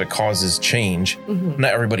warpstone, they know that it causes change.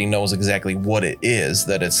 Not everybody knows exactly what it is,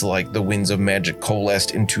 that it's like the winds of magic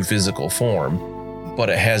coalesced into physical form, but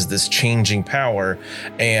it has this changing power.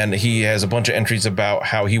 And he has a bunch of entries about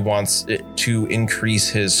how he wants it to increase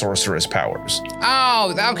his sorceress powers.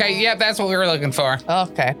 Oh, okay. Yeah, that's what we were looking for.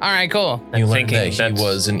 okay. All right, cool. You learn thinking that he that's-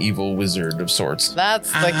 was an evil wizard of sorts. That's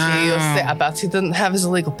the key. I bet he didn't have his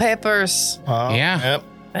illegal papers. Yeah.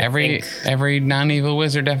 Yep. Every non-evil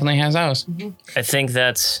wizard definitely has those. I think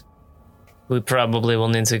that's We probably will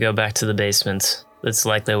need to go back to the basement. It's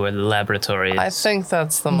likely where the laboratory is. I think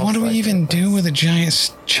that's the most. What do we likely. even do with a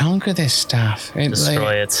giant chunk of this stuff?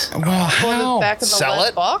 Destroy it. Well, Put how? it back in the Sell lead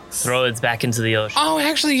it? box? Throw it back into the ocean. Oh,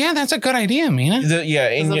 actually, yeah, that's a good idea, Mina.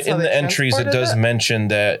 In that's how the they entries, it transported does it? mention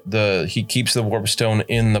that he keeps the warp stone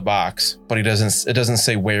in the box, but it doesn't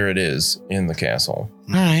say where it is in the castle.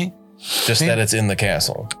 All right. Just that it's in the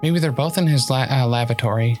castle. Maybe they're both in his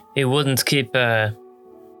lavatory. He wouldn't keep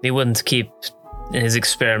his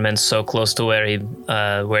experiments so close to where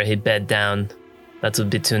he bed down. That would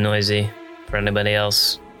be too noisy for anybody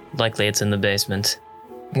else. Likely it's in the basement.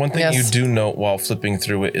 One thing Yes. you do note while flipping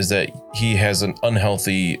through it is that he has an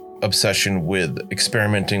unhealthy obsession with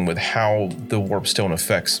experimenting with how the warp stone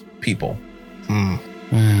affects people.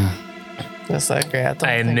 Yes, I agree.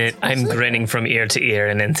 I admit I'm grinning from ear to ear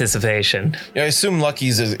in anticipation. Yeah, I assume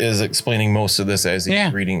Lucky's is explaining most of this as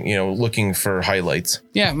he's reading, looking for highlights.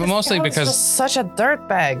 Yeah, but mostly That was because just such a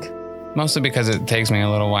dirtbag. it takes me a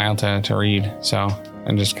little while to read. So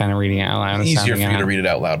I'm just kind of reading it out loud. and Easier for sounding you it to out. read it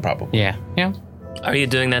out loud, probably. Yeah. Are you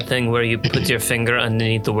doing that thing where you put your finger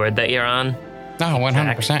underneath the word that you're on? No,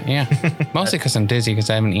 100%. Yeah. Mostly because I'm dizzy because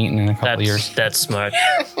I haven't eaten in a couple of years. That's smart.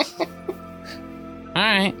 All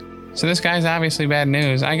right. So this guy's obviously bad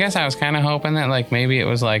news. I guess I was kind of hoping that maybe it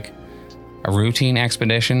was a routine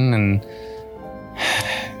expedition and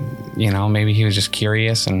maybe he was just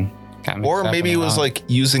curious and got mixed Or up maybe in it was all.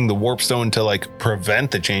 using the warp stone to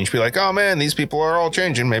prevent the change. Be like, oh man, these people are all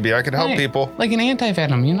changing. Maybe I could help Right. people. Like an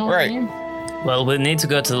anti-venom, you know what I Right. mean? Well, we'll need to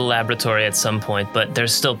go to the laboratory at some point, but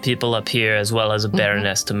there's still people up here as well as a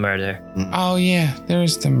baroness to murder. Oh yeah,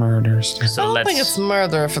 there's the murders. So I don't let's think it's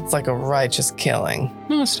murder if it's a righteous killing.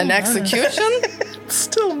 No, it's still An murder. execution?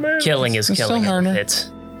 Still murder. killing is It's still killing. murder.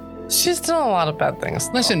 It's She's doing a lot of bad things.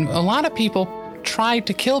 though. Listen, a lot of people try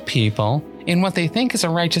to kill people in what they think is a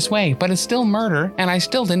righteous way, but it's still murder, and I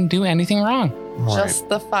still didn't do anything wrong.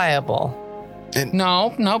 Justifiable.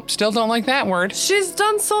 Nope, still don't like that word. She's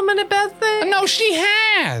done so many bad things. No, she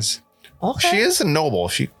has. Okay. She is a noble.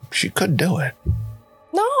 She could do it.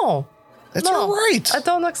 No. That's No. her right. I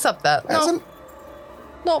don't accept that. As No. an-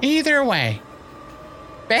 No. Either way,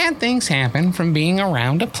 bad things happen from being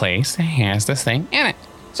around a place that has this thing in it.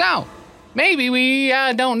 So, maybe we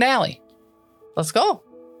don't dally. Let's go.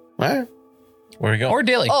 Right. Where we go? Or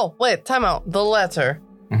dilly. Oh, wait. Time out. The letter.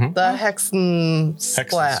 Mhm. The Hexen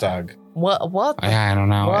splat. Hexenstag. What? I don't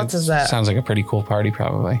know. What is that? Sounds like a pretty cool party,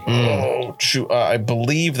 probably. Oh, shoot. I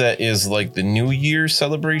believe that is the New Year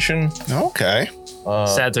celebration. Okay.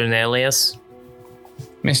 Saturnalius.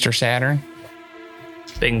 Mr. Saturn.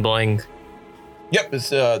 Bing boing. Yep,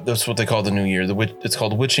 that's what they call the New Year. It's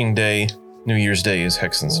called Witching Day. New Year's Day is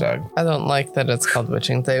Hexenstag. I don't like that it's called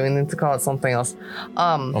Witching Day. We need to call it something else.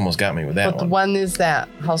 Almost got me with that But one. when is that?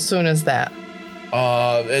 How soon is that?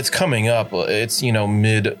 It's coming up. It's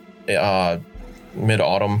mid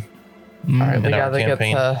autumn. All right, we In our gotta get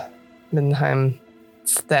campaign. to Mindenheim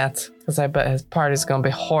stats because I bet his party's gonna be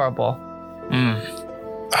horrible.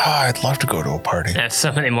 Oh, I'd love to go to a party. I have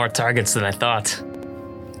so many more targets than I thought.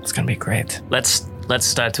 It's gonna be great. Let's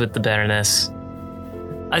start with the baroness.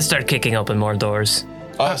 I start kicking open more doors.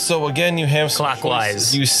 So again, you have some Clockwise.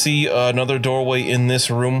 choices. You see another doorway in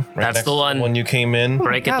this room. That's next the to one. When you came in,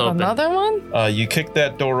 Break it God, open. another one? you kick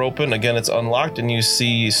that door open. Again, it's unlocked, and you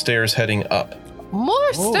see stairs heading up.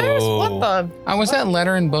 More stairs? What the? Was that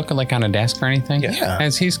letter and book on a desk or anything? Yeah.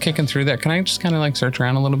 As he's kicking through that, can I just kind of search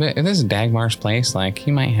around a little bit? If this is Dagmar's place,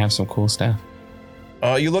 he might have some cool stuff.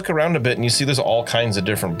 You look around a bit and you see there's all kinds of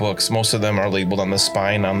different books. Most of them are labeled on the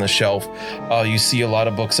spine on the shelf. You see a lot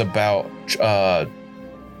of books about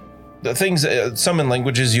the things, some in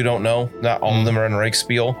languages you don't know. Not all of them are in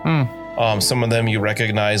Reichspiel. Some of them you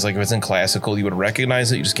recognize, if it's in classical, you would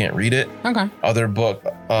recognize it. You just can't read it. Okay. Other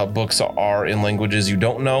books are in languages you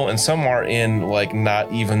don't know, and some are in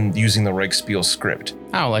not even using the Reichspiel script.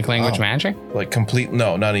 Oh, language magic? Complete.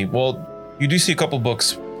 No, not even. Well, you do see a couple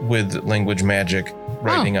books with language magic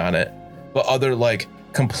writing on it, but other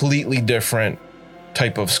completely different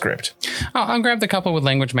type of script. I'll grab the couple with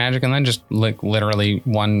language magic and then just literally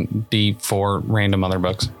 1d4 random other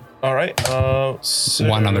books. All right. So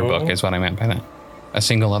One other book is what I meant by that. A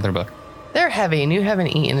single other book. They're heavy, and you haven't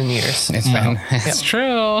eaten in years. It's been. It's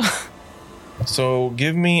true. So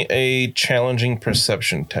give me a challenging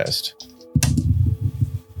perception test.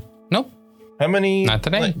 Nope. How many? Not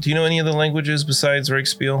today. Do you know any other languages besides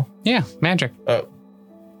Reichspiel? Yeah, magic.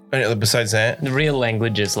 Any other besides that? The real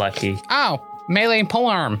language is lucky. Oh, melee and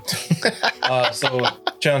polearm. So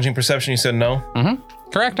challenging perception. You said no.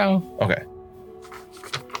 Correcto. Okay.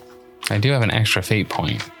 I do have an extra fate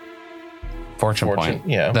point. fortune point.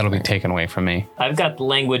 Yeah. That'll be taken away from me. I've got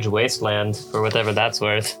language wasteland for whatever that's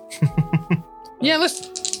worth. Yeah, let's.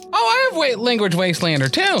 Oh, I have language wastelander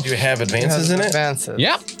too. Do you have advances in it? Advances.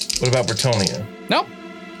 Yep. What about Bretonia? Nope.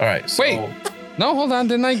 All right. So, Wait. No, hold on.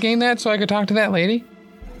 Didn't I gain that so I could talk to that lady?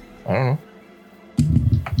 I don't know.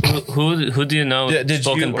 Who do you know? Did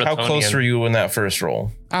spoke in you? How close Bretonian? were you in that first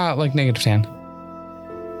roll? Like -10.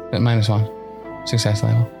 At -1. Success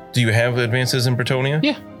level. Do you have advances in Bretonia?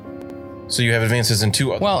 Yeah. So you have advances in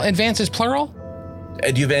 2 other. Well, advance is plural.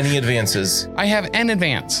 Do you have any advances I have an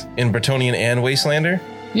advance. in Bretonian and Wastelander?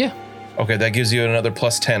 Yeah. Okay, that gives you another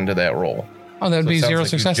 +10 to that roll. Oh, that would So be it sounds 0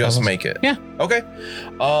 like you success just levels. make it. Yeah. Okay.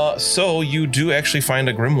 So you do actually find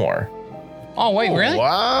a grimoire. Oh, wait, really?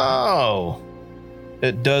 Wow.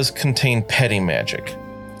 It does contain petty magic.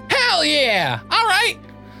 Hell yeah! All right.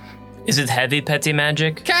 Is it heavy petty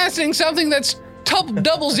magic? Casting something that's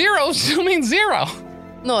double 0 still means 0.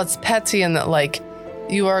 No, it's petty in that, like,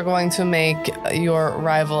 you are going to make your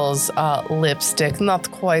rival's lipstick not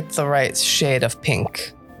quite the right shade of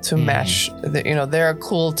pink to match. They're a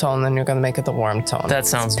cool tone, then you're going to make it the warm tone. That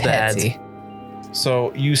sounds It's bad. petty.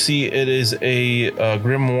 So you see it is a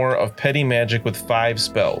grimoire of petty magic with 5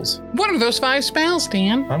 spells. What are those 5 spells,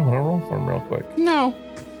 Dan? I'm going to roll for them real quick No.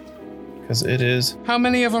 because it is. How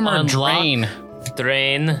many of them are Unlock. drain,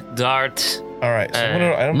 Drain, dart. All right. So I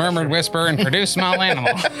don't murmured whisper, and produce small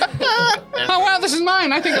animal? Oh, wow, this is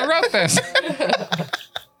mine. I think I wrote this.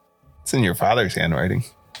 It's in your father's handwriting.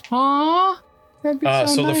 Aw. That'd be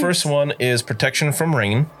so the nice. first one is protection from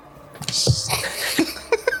rain.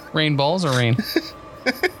 Rain bowls or rain?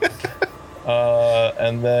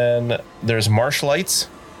 And then there's marsh lights.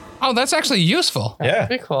 Oh, that's actually useful. Yeah.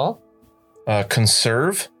 Pretty cool.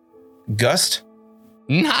 Conserve, gust,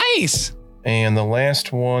 Nice. and the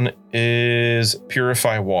last one is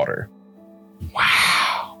purify water.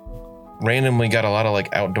 Wow. Randomly got a lot of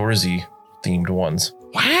like outdoorsy themed ones.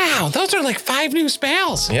 Wow, those are like 5 new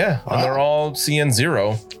spells. Yeah, and they're all CN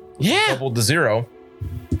 0, Yeah. doubled to 0.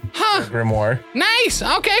 Huh. Grimoire. Nice.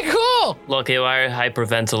 Okay, cool. Loki, why are you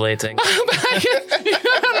hyperventilating? You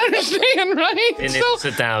don't understand, right? You need to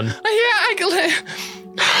sit down. Yeah, I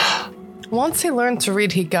can. Once he learned to read,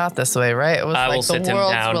 he got this way, right? It was I will like sit the him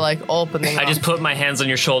worlds down. were like opening. I up. just put my hands on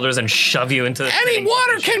your shoulders and shove you into the Any sitting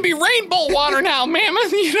water position. can be rainbow water now,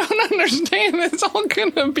 Mammoth. You don't understand. It's all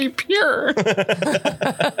gonna be pure.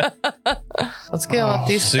 Let's get up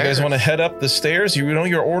these. So you guys want to head up the stairs? You know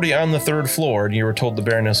you're already on the 3rd floor, and you were told the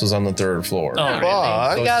Baroness was on the 3rd floor. Oh, really?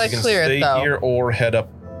 But We gotta you can clear it, stay though. here or head up.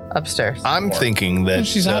 upstairs? I'm thinking that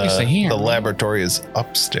She's obviously here, the right? laboratory is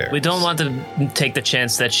upstairs. We don't want to take the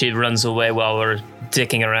chance that she runs away while we're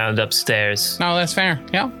dicking around upstairs. No, that's fair.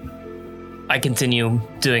 Yeah. I continue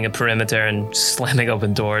doing a perimeter and slamming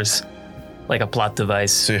open doors like a plot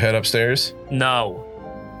device. So you head upstairs. No.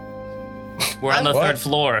 We're on the What? 3rd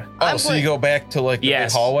floor. Oh, I'm so going- you go back to like the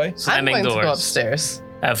Yes. big hallway? I'm Slamming going to go doors. upstairs.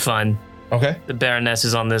 Have fun. Okay. The Baroness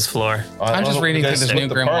is on this floor. I'm just reading through this new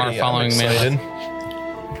grimoire following me.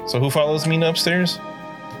 So who follows me upstairs?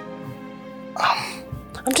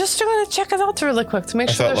 I'm just going to check it out really quick to make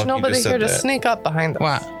I sure thought there's Lucky nobody just here said to that. sneak up behind us.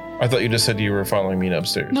 What? I thought you just said you were following me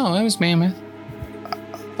upstairs. No, it was Mammoth.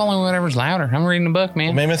 Following whatever's louder. I'm reading a book,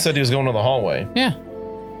 man. Mammoth said he was going to the hallway. Yeah.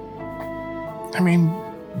 I mean,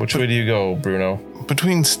 Which way do you go, Bruno?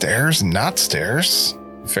 between stairs and not stairs.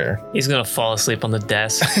 Fair. He's gonna fall asleep on the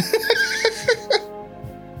desk.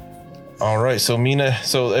 All right, so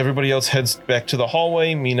so everybody else heads back to the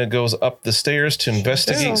hallway. Mina goes up the stairs to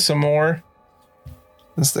investigate do. some more.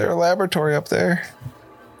 Is there a laboratory up there?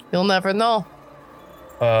 You'll never know.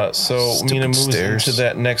 So Stupid Mina moves stairs. into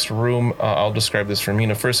that next room. I'll describe this for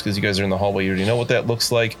Mina first because you guys are in the hallway. You already know what that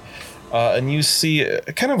looks like. And you see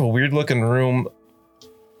kind of a weird looking room.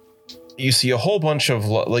 You see a whole bunch of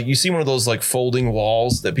you see one of those like folding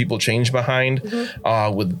walls that people change behind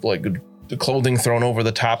with like the clothing thrown over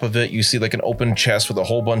the top of it. You see like an open chest with a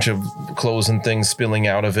whole bunch of clothes and things spilling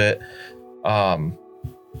out of it.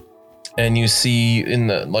 And you see in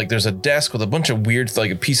the there's a desk with a bunch of weird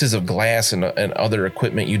pieces of glass and other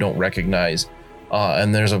equipment you don't recognize.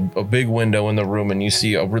 And there's a big window in the room, and you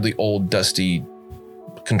see a really old, dusty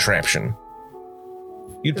contraption.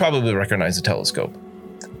 You'd probably recognize a telescope.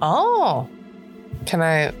 Oh.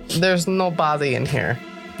 There's no body in here.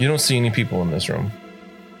 You don't see any people in this room.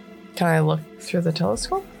 Can I look through the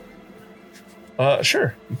telescope?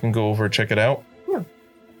 Sure. You can go over and check it out. Yeah.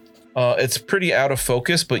 It's pretty out of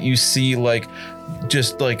focus, but you see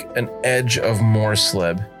just an edge of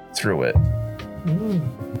Morsleb through it.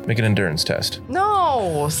 Make an endurance test.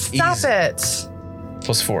 No, stop Easy. it.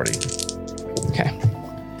 Plus 40. Okay.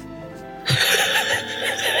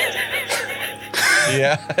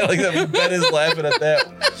 Yeah, I like that. Ben is laughing at that.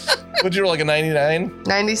 What'd you roll, like a 99?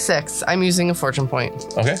 96. I'm using a fortune point.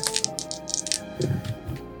 Okay.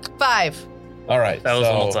 5. All right. That was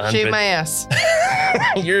almost 100. Shave my ass.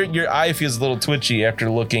 Your eye feels a little twitchy after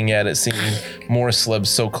looking at it, seeing more slabs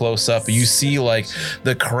so close up. You see like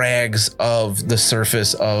the crags of the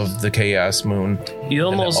surface of the Chaos Moon. You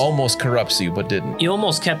And it almost almost corrupts you, but didn't. you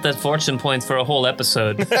almost kept that fortune point for a whole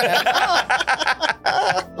episode.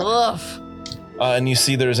 Ugh. And you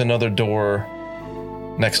see there's another door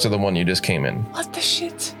next to the one you just came in. What the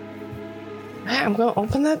shit? I'm gonna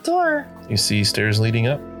open that door. You see stairs leading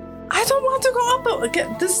up. I don't want to go up it.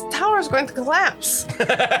 Again, this tower is going to collapse.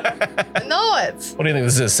 I know it. What do you think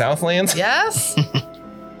this is, Southlands? Yes.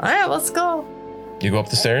 All right, let's go. You go up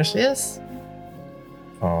the stairs? Yes.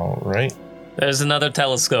 All right. There's another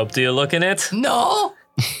telescope. Do you look in it? No.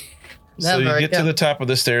 So you Never get to again. the top of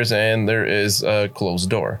the stairs and there is a closed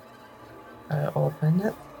door. I open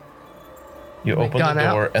it. You My open gun the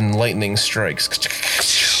out. door and lightning strikes.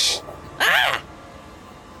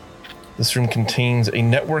 This room contains a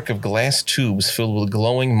network of glass tubes filled with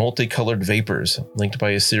glowing multicolored vapors linked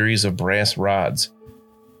by a series of brass rods.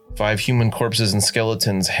 5 human corpses and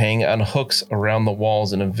skeletons hang on hooks around the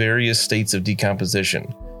walls in various states of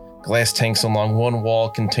decomposition. Glass tanks along one wall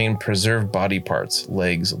contain preserved body parts,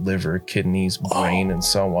 legs, liver, kidneys, brain, and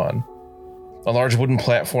so on. A large wooden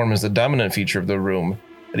platform is the dominant feature of the room.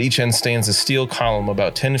 At each end stands a steel column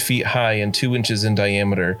about 10 feet high and 2 inches in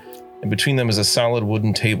diameter, and between them is a solid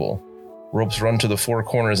wooden table. Ropes run to the 4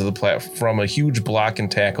 corners of the platform from a huge block and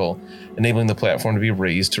tackle, enabling the platform to be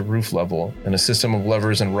raised to roof level, and a system of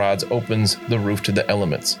levers and rods opens the roof to the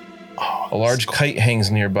elements. A large kite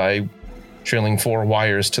hangs nearby, trailing 4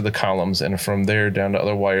 wires to the columns, and from there down to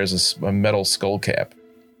other wires is a metal skull cap.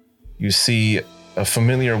 You see a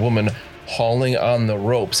familiar woman hauling on the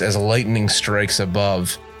ropes as lightning strikes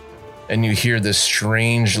above, and you hear this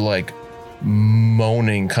strange, like,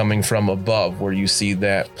 moaning coming from above where you see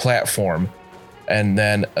that platform, and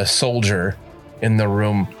then a soldier in the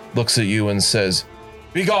room looks at you and says,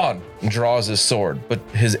 "Be gone," and draws his sword, but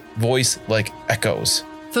his voice like echoes.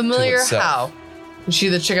 Familiar itself. how? Is she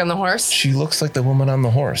the chick on the horse? She looks like the woman on the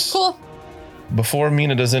horse. Cool. Before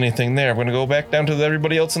Mina does anything there, we're gonna go back down to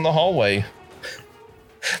everybody else in the hallway.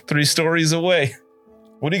 3 stories away.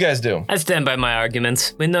 What do you guys do? I stand by my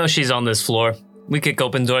argument. We know she's on this floor. We kick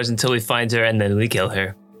open doors until we find her, and then we kill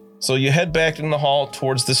her. So you head back in the hall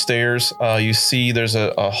towards the stairs. You see there's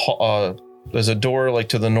a door like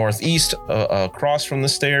to the northeast across from the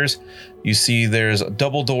stairs. You see there's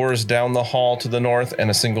double doors down the hall to the north and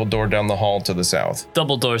a single door down the hall to the south.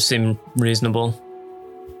 Double doors seem reasonable.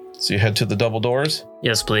 So you head to the double doors.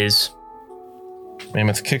 Yes, please.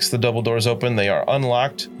 Mammoth kicks the double doors open. They are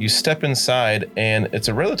unlocked. You step inside and it's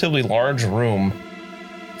a relatively large room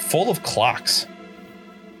full of clocks.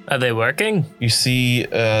 Are they working? You see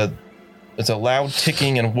it's a loud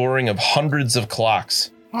ticking and whirring of hundreds of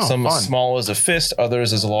clocks. Some as small as a fist,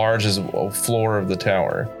 others as large as a floor of the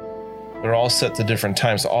tower. They're all set to different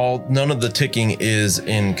times. None of the ticking is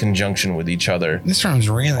in conjunction with each other. This room's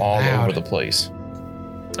really All loud. over the place.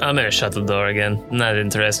 I'm gonna shut the door again. I'm not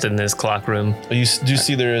interested in this clock room. You do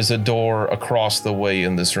see there is a door across the way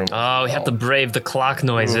in this room. Oh, we have to brave the clock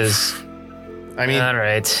noises. I mean, All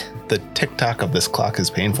right. the tick-tock of this clock is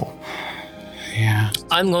painful. Yeah.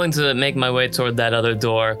 I'm going to make my way toward that other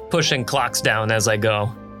door, pushing clocks down as I go.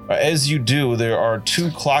 As you do, there are 2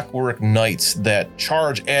 clockwork knights that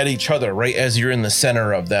charge at each other right as you're in the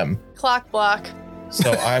center of them. Clock block.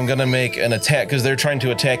 So I'm going to make an attack because they're trying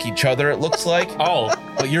to attack each other, it looks like. Oh,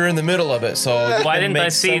 But you're in the middle of it, so... why didn't I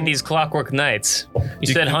make see some- these clockwork knights?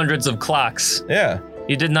 You said hundreds of clocks. Yeah,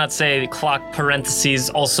 You did not say clock parentheses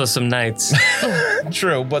also some knights.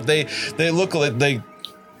 true, but they look like they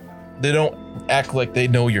don't act like they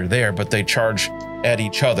know you're there, but they charge at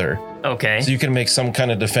each other. Okay. So you can make some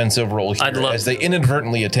kind of defensive roll here I'd love- as they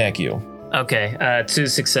inadvertently attack you. Okay. 2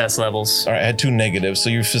 success levels. All right, I had 2 negatives, so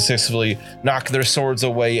you successfully knock their swords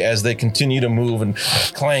away as they continue to move and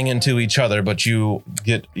clang into each other, but you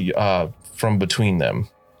get from between them.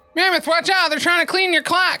 Mammoth, watch out! They're trying to clean your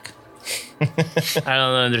clock. I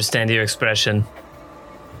don't understand your expression.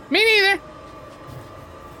 Me neither.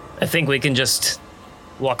 I think we can just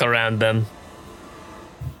walk around them.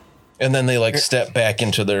 And then they like step back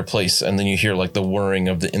into their place, and then you hear like the whirring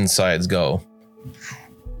of the insides go.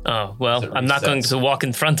 Oh, well, It I'm not going resets. to walk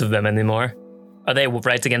in front of them anymore. Are they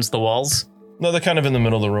right against the walls? No, they're kind of in the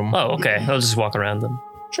middle of the room. Oh, okay. I'll just walk around them.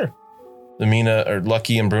 Sure. The Mina or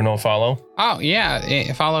Lucky and Bruno follow, Oh,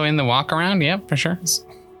 yeah. Follow in the walk around. Yep, for sure.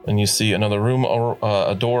 and you see another room or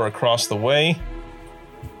a door across the way.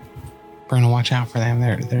 Bruno, watch out for them.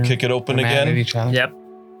 They're Kick it open they're mad again. at each other. Yep.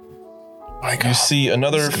 My God. You see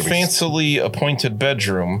another This is gonna be fancily appointed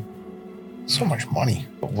bedroom So much money.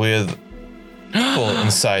 with people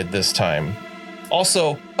inside this time.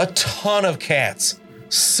 Also, a ton of cats.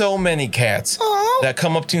 So many cats that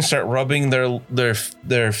come up to you and start rubbing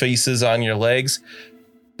their faces on your legs.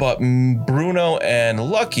 But Bruno and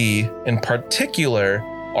Lucky in particular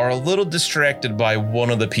are a little distracted by one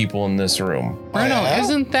of the people in this room. Bruno, Yeah?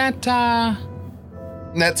 isn't that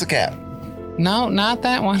That's a cat. no, not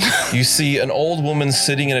that one. You see an old woman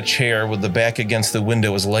sitting in a chair with the back against the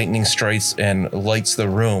window as lightning strikes and lights the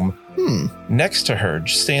room. Next to her,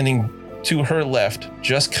 standing to her left,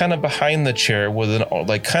 just kind of behind the chair with an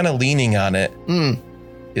like kind of leaning on it,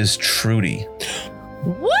 is Trudy.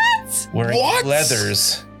 What? Wearing What?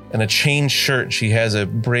 leathers and a chain shirt. She has a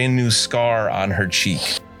brand new scar on her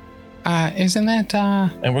cheek. Isn't that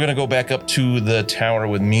And we're gonna go back up to the tower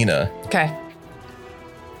with Mina. Okay.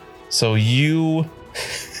 So you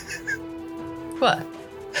What?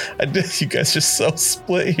 you guys are so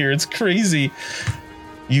split here. It's crazy.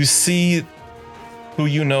 You see who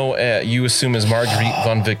you assume is Marguerite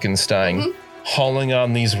von Wittgenstein hauling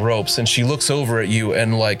on these ropes, and she looks over at you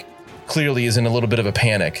and like clearly is in a little bit of a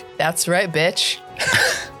panic. That's right, bitch.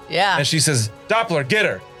 Yeah. And she says, "Doppler, get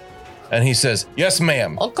her." And he says, "Yes,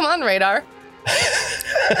 ma'am." Oh, come on, radar.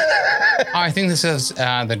 I think this is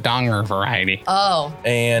the donger variety. Oh,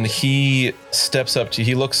 And he steps up to.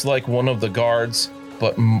 He looks like one of the guards,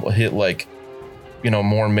 but hit like,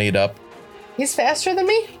 more made up he's faster than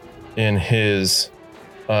me? in his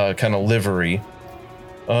kind of livery.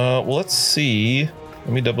 Well, let's see. Let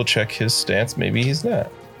me double check his stats. Maybe he's not.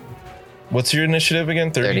 What's your initiative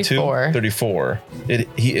again? 32? 34. 34.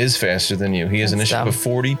 He is faster than you. He has That's initiative dumb. of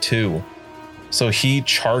 42. So he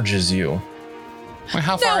charges you. Wait,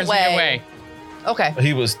 how far is he way. away? Okay.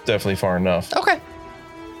 He was definitely far enough. Okay.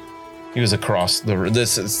 He was across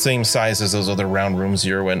this same size as those other round rooms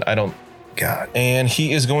you're in. God. And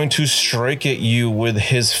he is going to strike at you with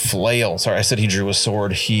his flail. Sorry, I said he drew a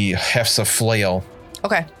sword. He hefts a flail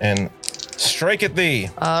Okay. and strike at thee.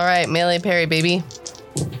 All right. Melee parry, baby.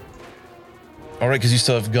 All right, because you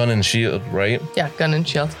still have gun and shield, right? Yeah, gun and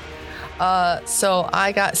shield. So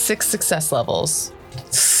I got 6 success levels.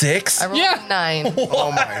 6? I rolled Yeah. a 9.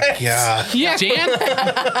 Oh my God. Yeah, Dan.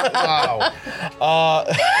 Wow. Oh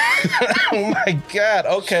my god.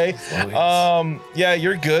 Okay. Yeah,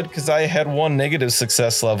 you're good because I had 1 negative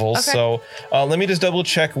success level. Okay. So let me just double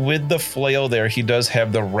check with the flail there. He does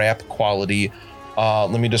have the wrap quality.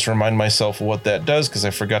 Let me just remind myself what that does because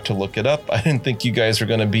I forgot to look it up. I didn't think you guys were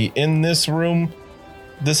going to be in this room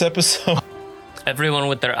this episode. Everyone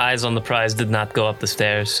with their eyes on the prize did not go up the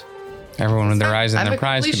stairs. Everyone with their eyes in I'm their a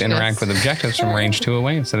prize could completionist. interact with objectives from range 2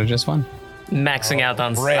 away instead of just 1. Maxing out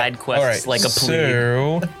on Wrap. side quests like a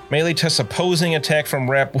plebe. So melee tests opposing attack from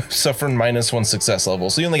wrap suffering -1 success level.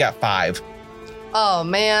 So you only got 5. Oh,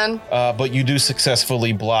 man. But you do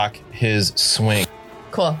successfully block his swing.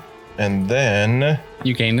 Cool. And then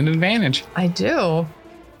You gained an advantage. I do.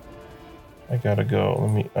 I gotta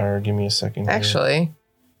go. Give me a second. here. Actually,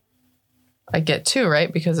 I get 2,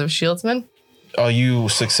 right? Because of shieldsman. Oh, you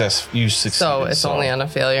succeeded. So it's only on a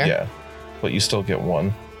failure. Yeah, but you still get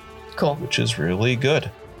 1, Cool. which is really good.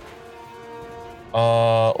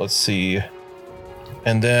 Let's see.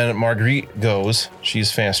 And then Marguerite goes.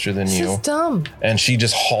 She's faster than This you, is dumb. and she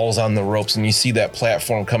just hauls on the ropes, and you see that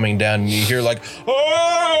platform coming down, and you hear like,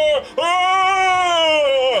 "Ah!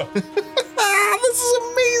 Ah!" This is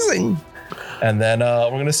amazing. And then we're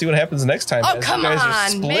gonna see what happens next time. Oh, as come you guys are on,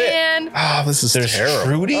 split. man. Ah, this is There's terrible.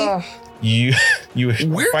 Trudy. Ugh. You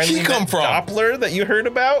Where'd finally she come met from? Doppler that you heard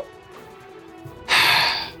about.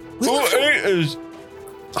 Who is?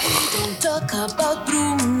 Don't talk about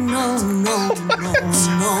Bruno, no, no,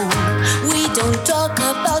 no. We don't talk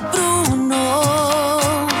about Bruno.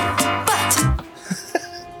 But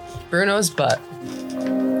Bruno's butt.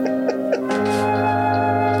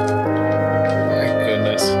 My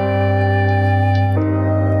goodness.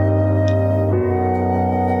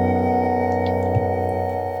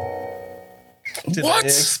 Did What? I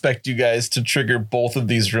expect you guys to trigger both of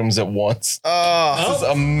these rooms at once? Oh, This is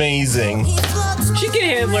amazing. She can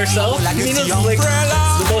handle herself. Mina's like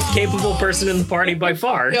the most capable person in the party by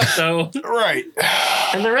far. So, right.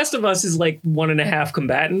 and the rest of us is like 1.5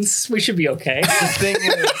 combatants. We should be okay. The thing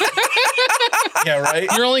is, yeah, right?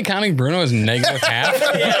 You're only counting Bruno as negative half?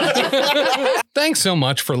 Thanks so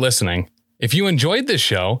much for listening. If you enjoyed this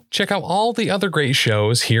show, check out all the other great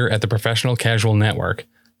shows here at the Professional Casual Network.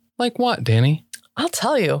 Like what, Danny? I'll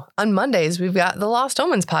tell you. On Mondays, we've got the Lost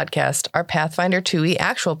Omens podcast, our Pathfinder 2e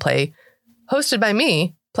actual play, hosted by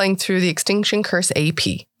me, playing through the Extinction Curse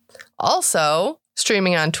AP. Also,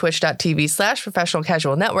 streaming on twitch.tv/Professional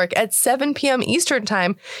Casual Network at 7 p.m. Eastern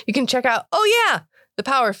Time, you can check out, The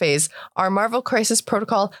Power Phase, our Marvel Crisis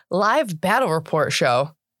Protocol live battle report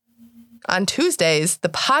show. On Tuesdays, the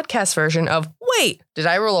podcast version of Wait, Did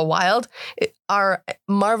I Roll a Wild? Our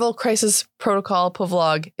Marvel Crisis Protocol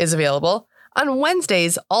vlog is available. On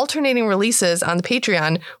Wednesdays, alternating releases on the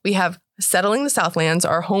Patreon, we have Settling the Southlands,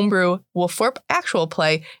 our homebrew Wolfthorpe actual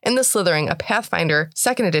play, and The Slithering, a Pathfinder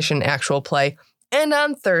 2nd edition actual play. And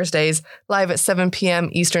on Thursdays, live at 7 p.m.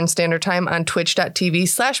 Eastern Standard Time on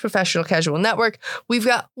twitch.tv/Professional Casual Network, we've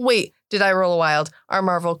got Wait, Did I Roll a Wild? Our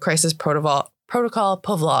Marvel Crisis Protocol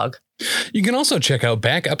vlog. You can also check out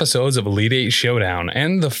back episodes of Elite 8 Showdown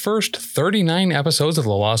and the first 39 episodes of the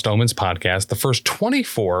Lost Omens podcast, the first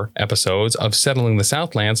 24 episodes of Settling the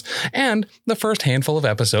Southlands, and the first handful of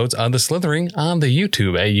episodes of The Slithering on the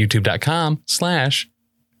YouTube at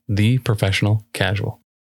youtube.com/TheProfessionalCasual.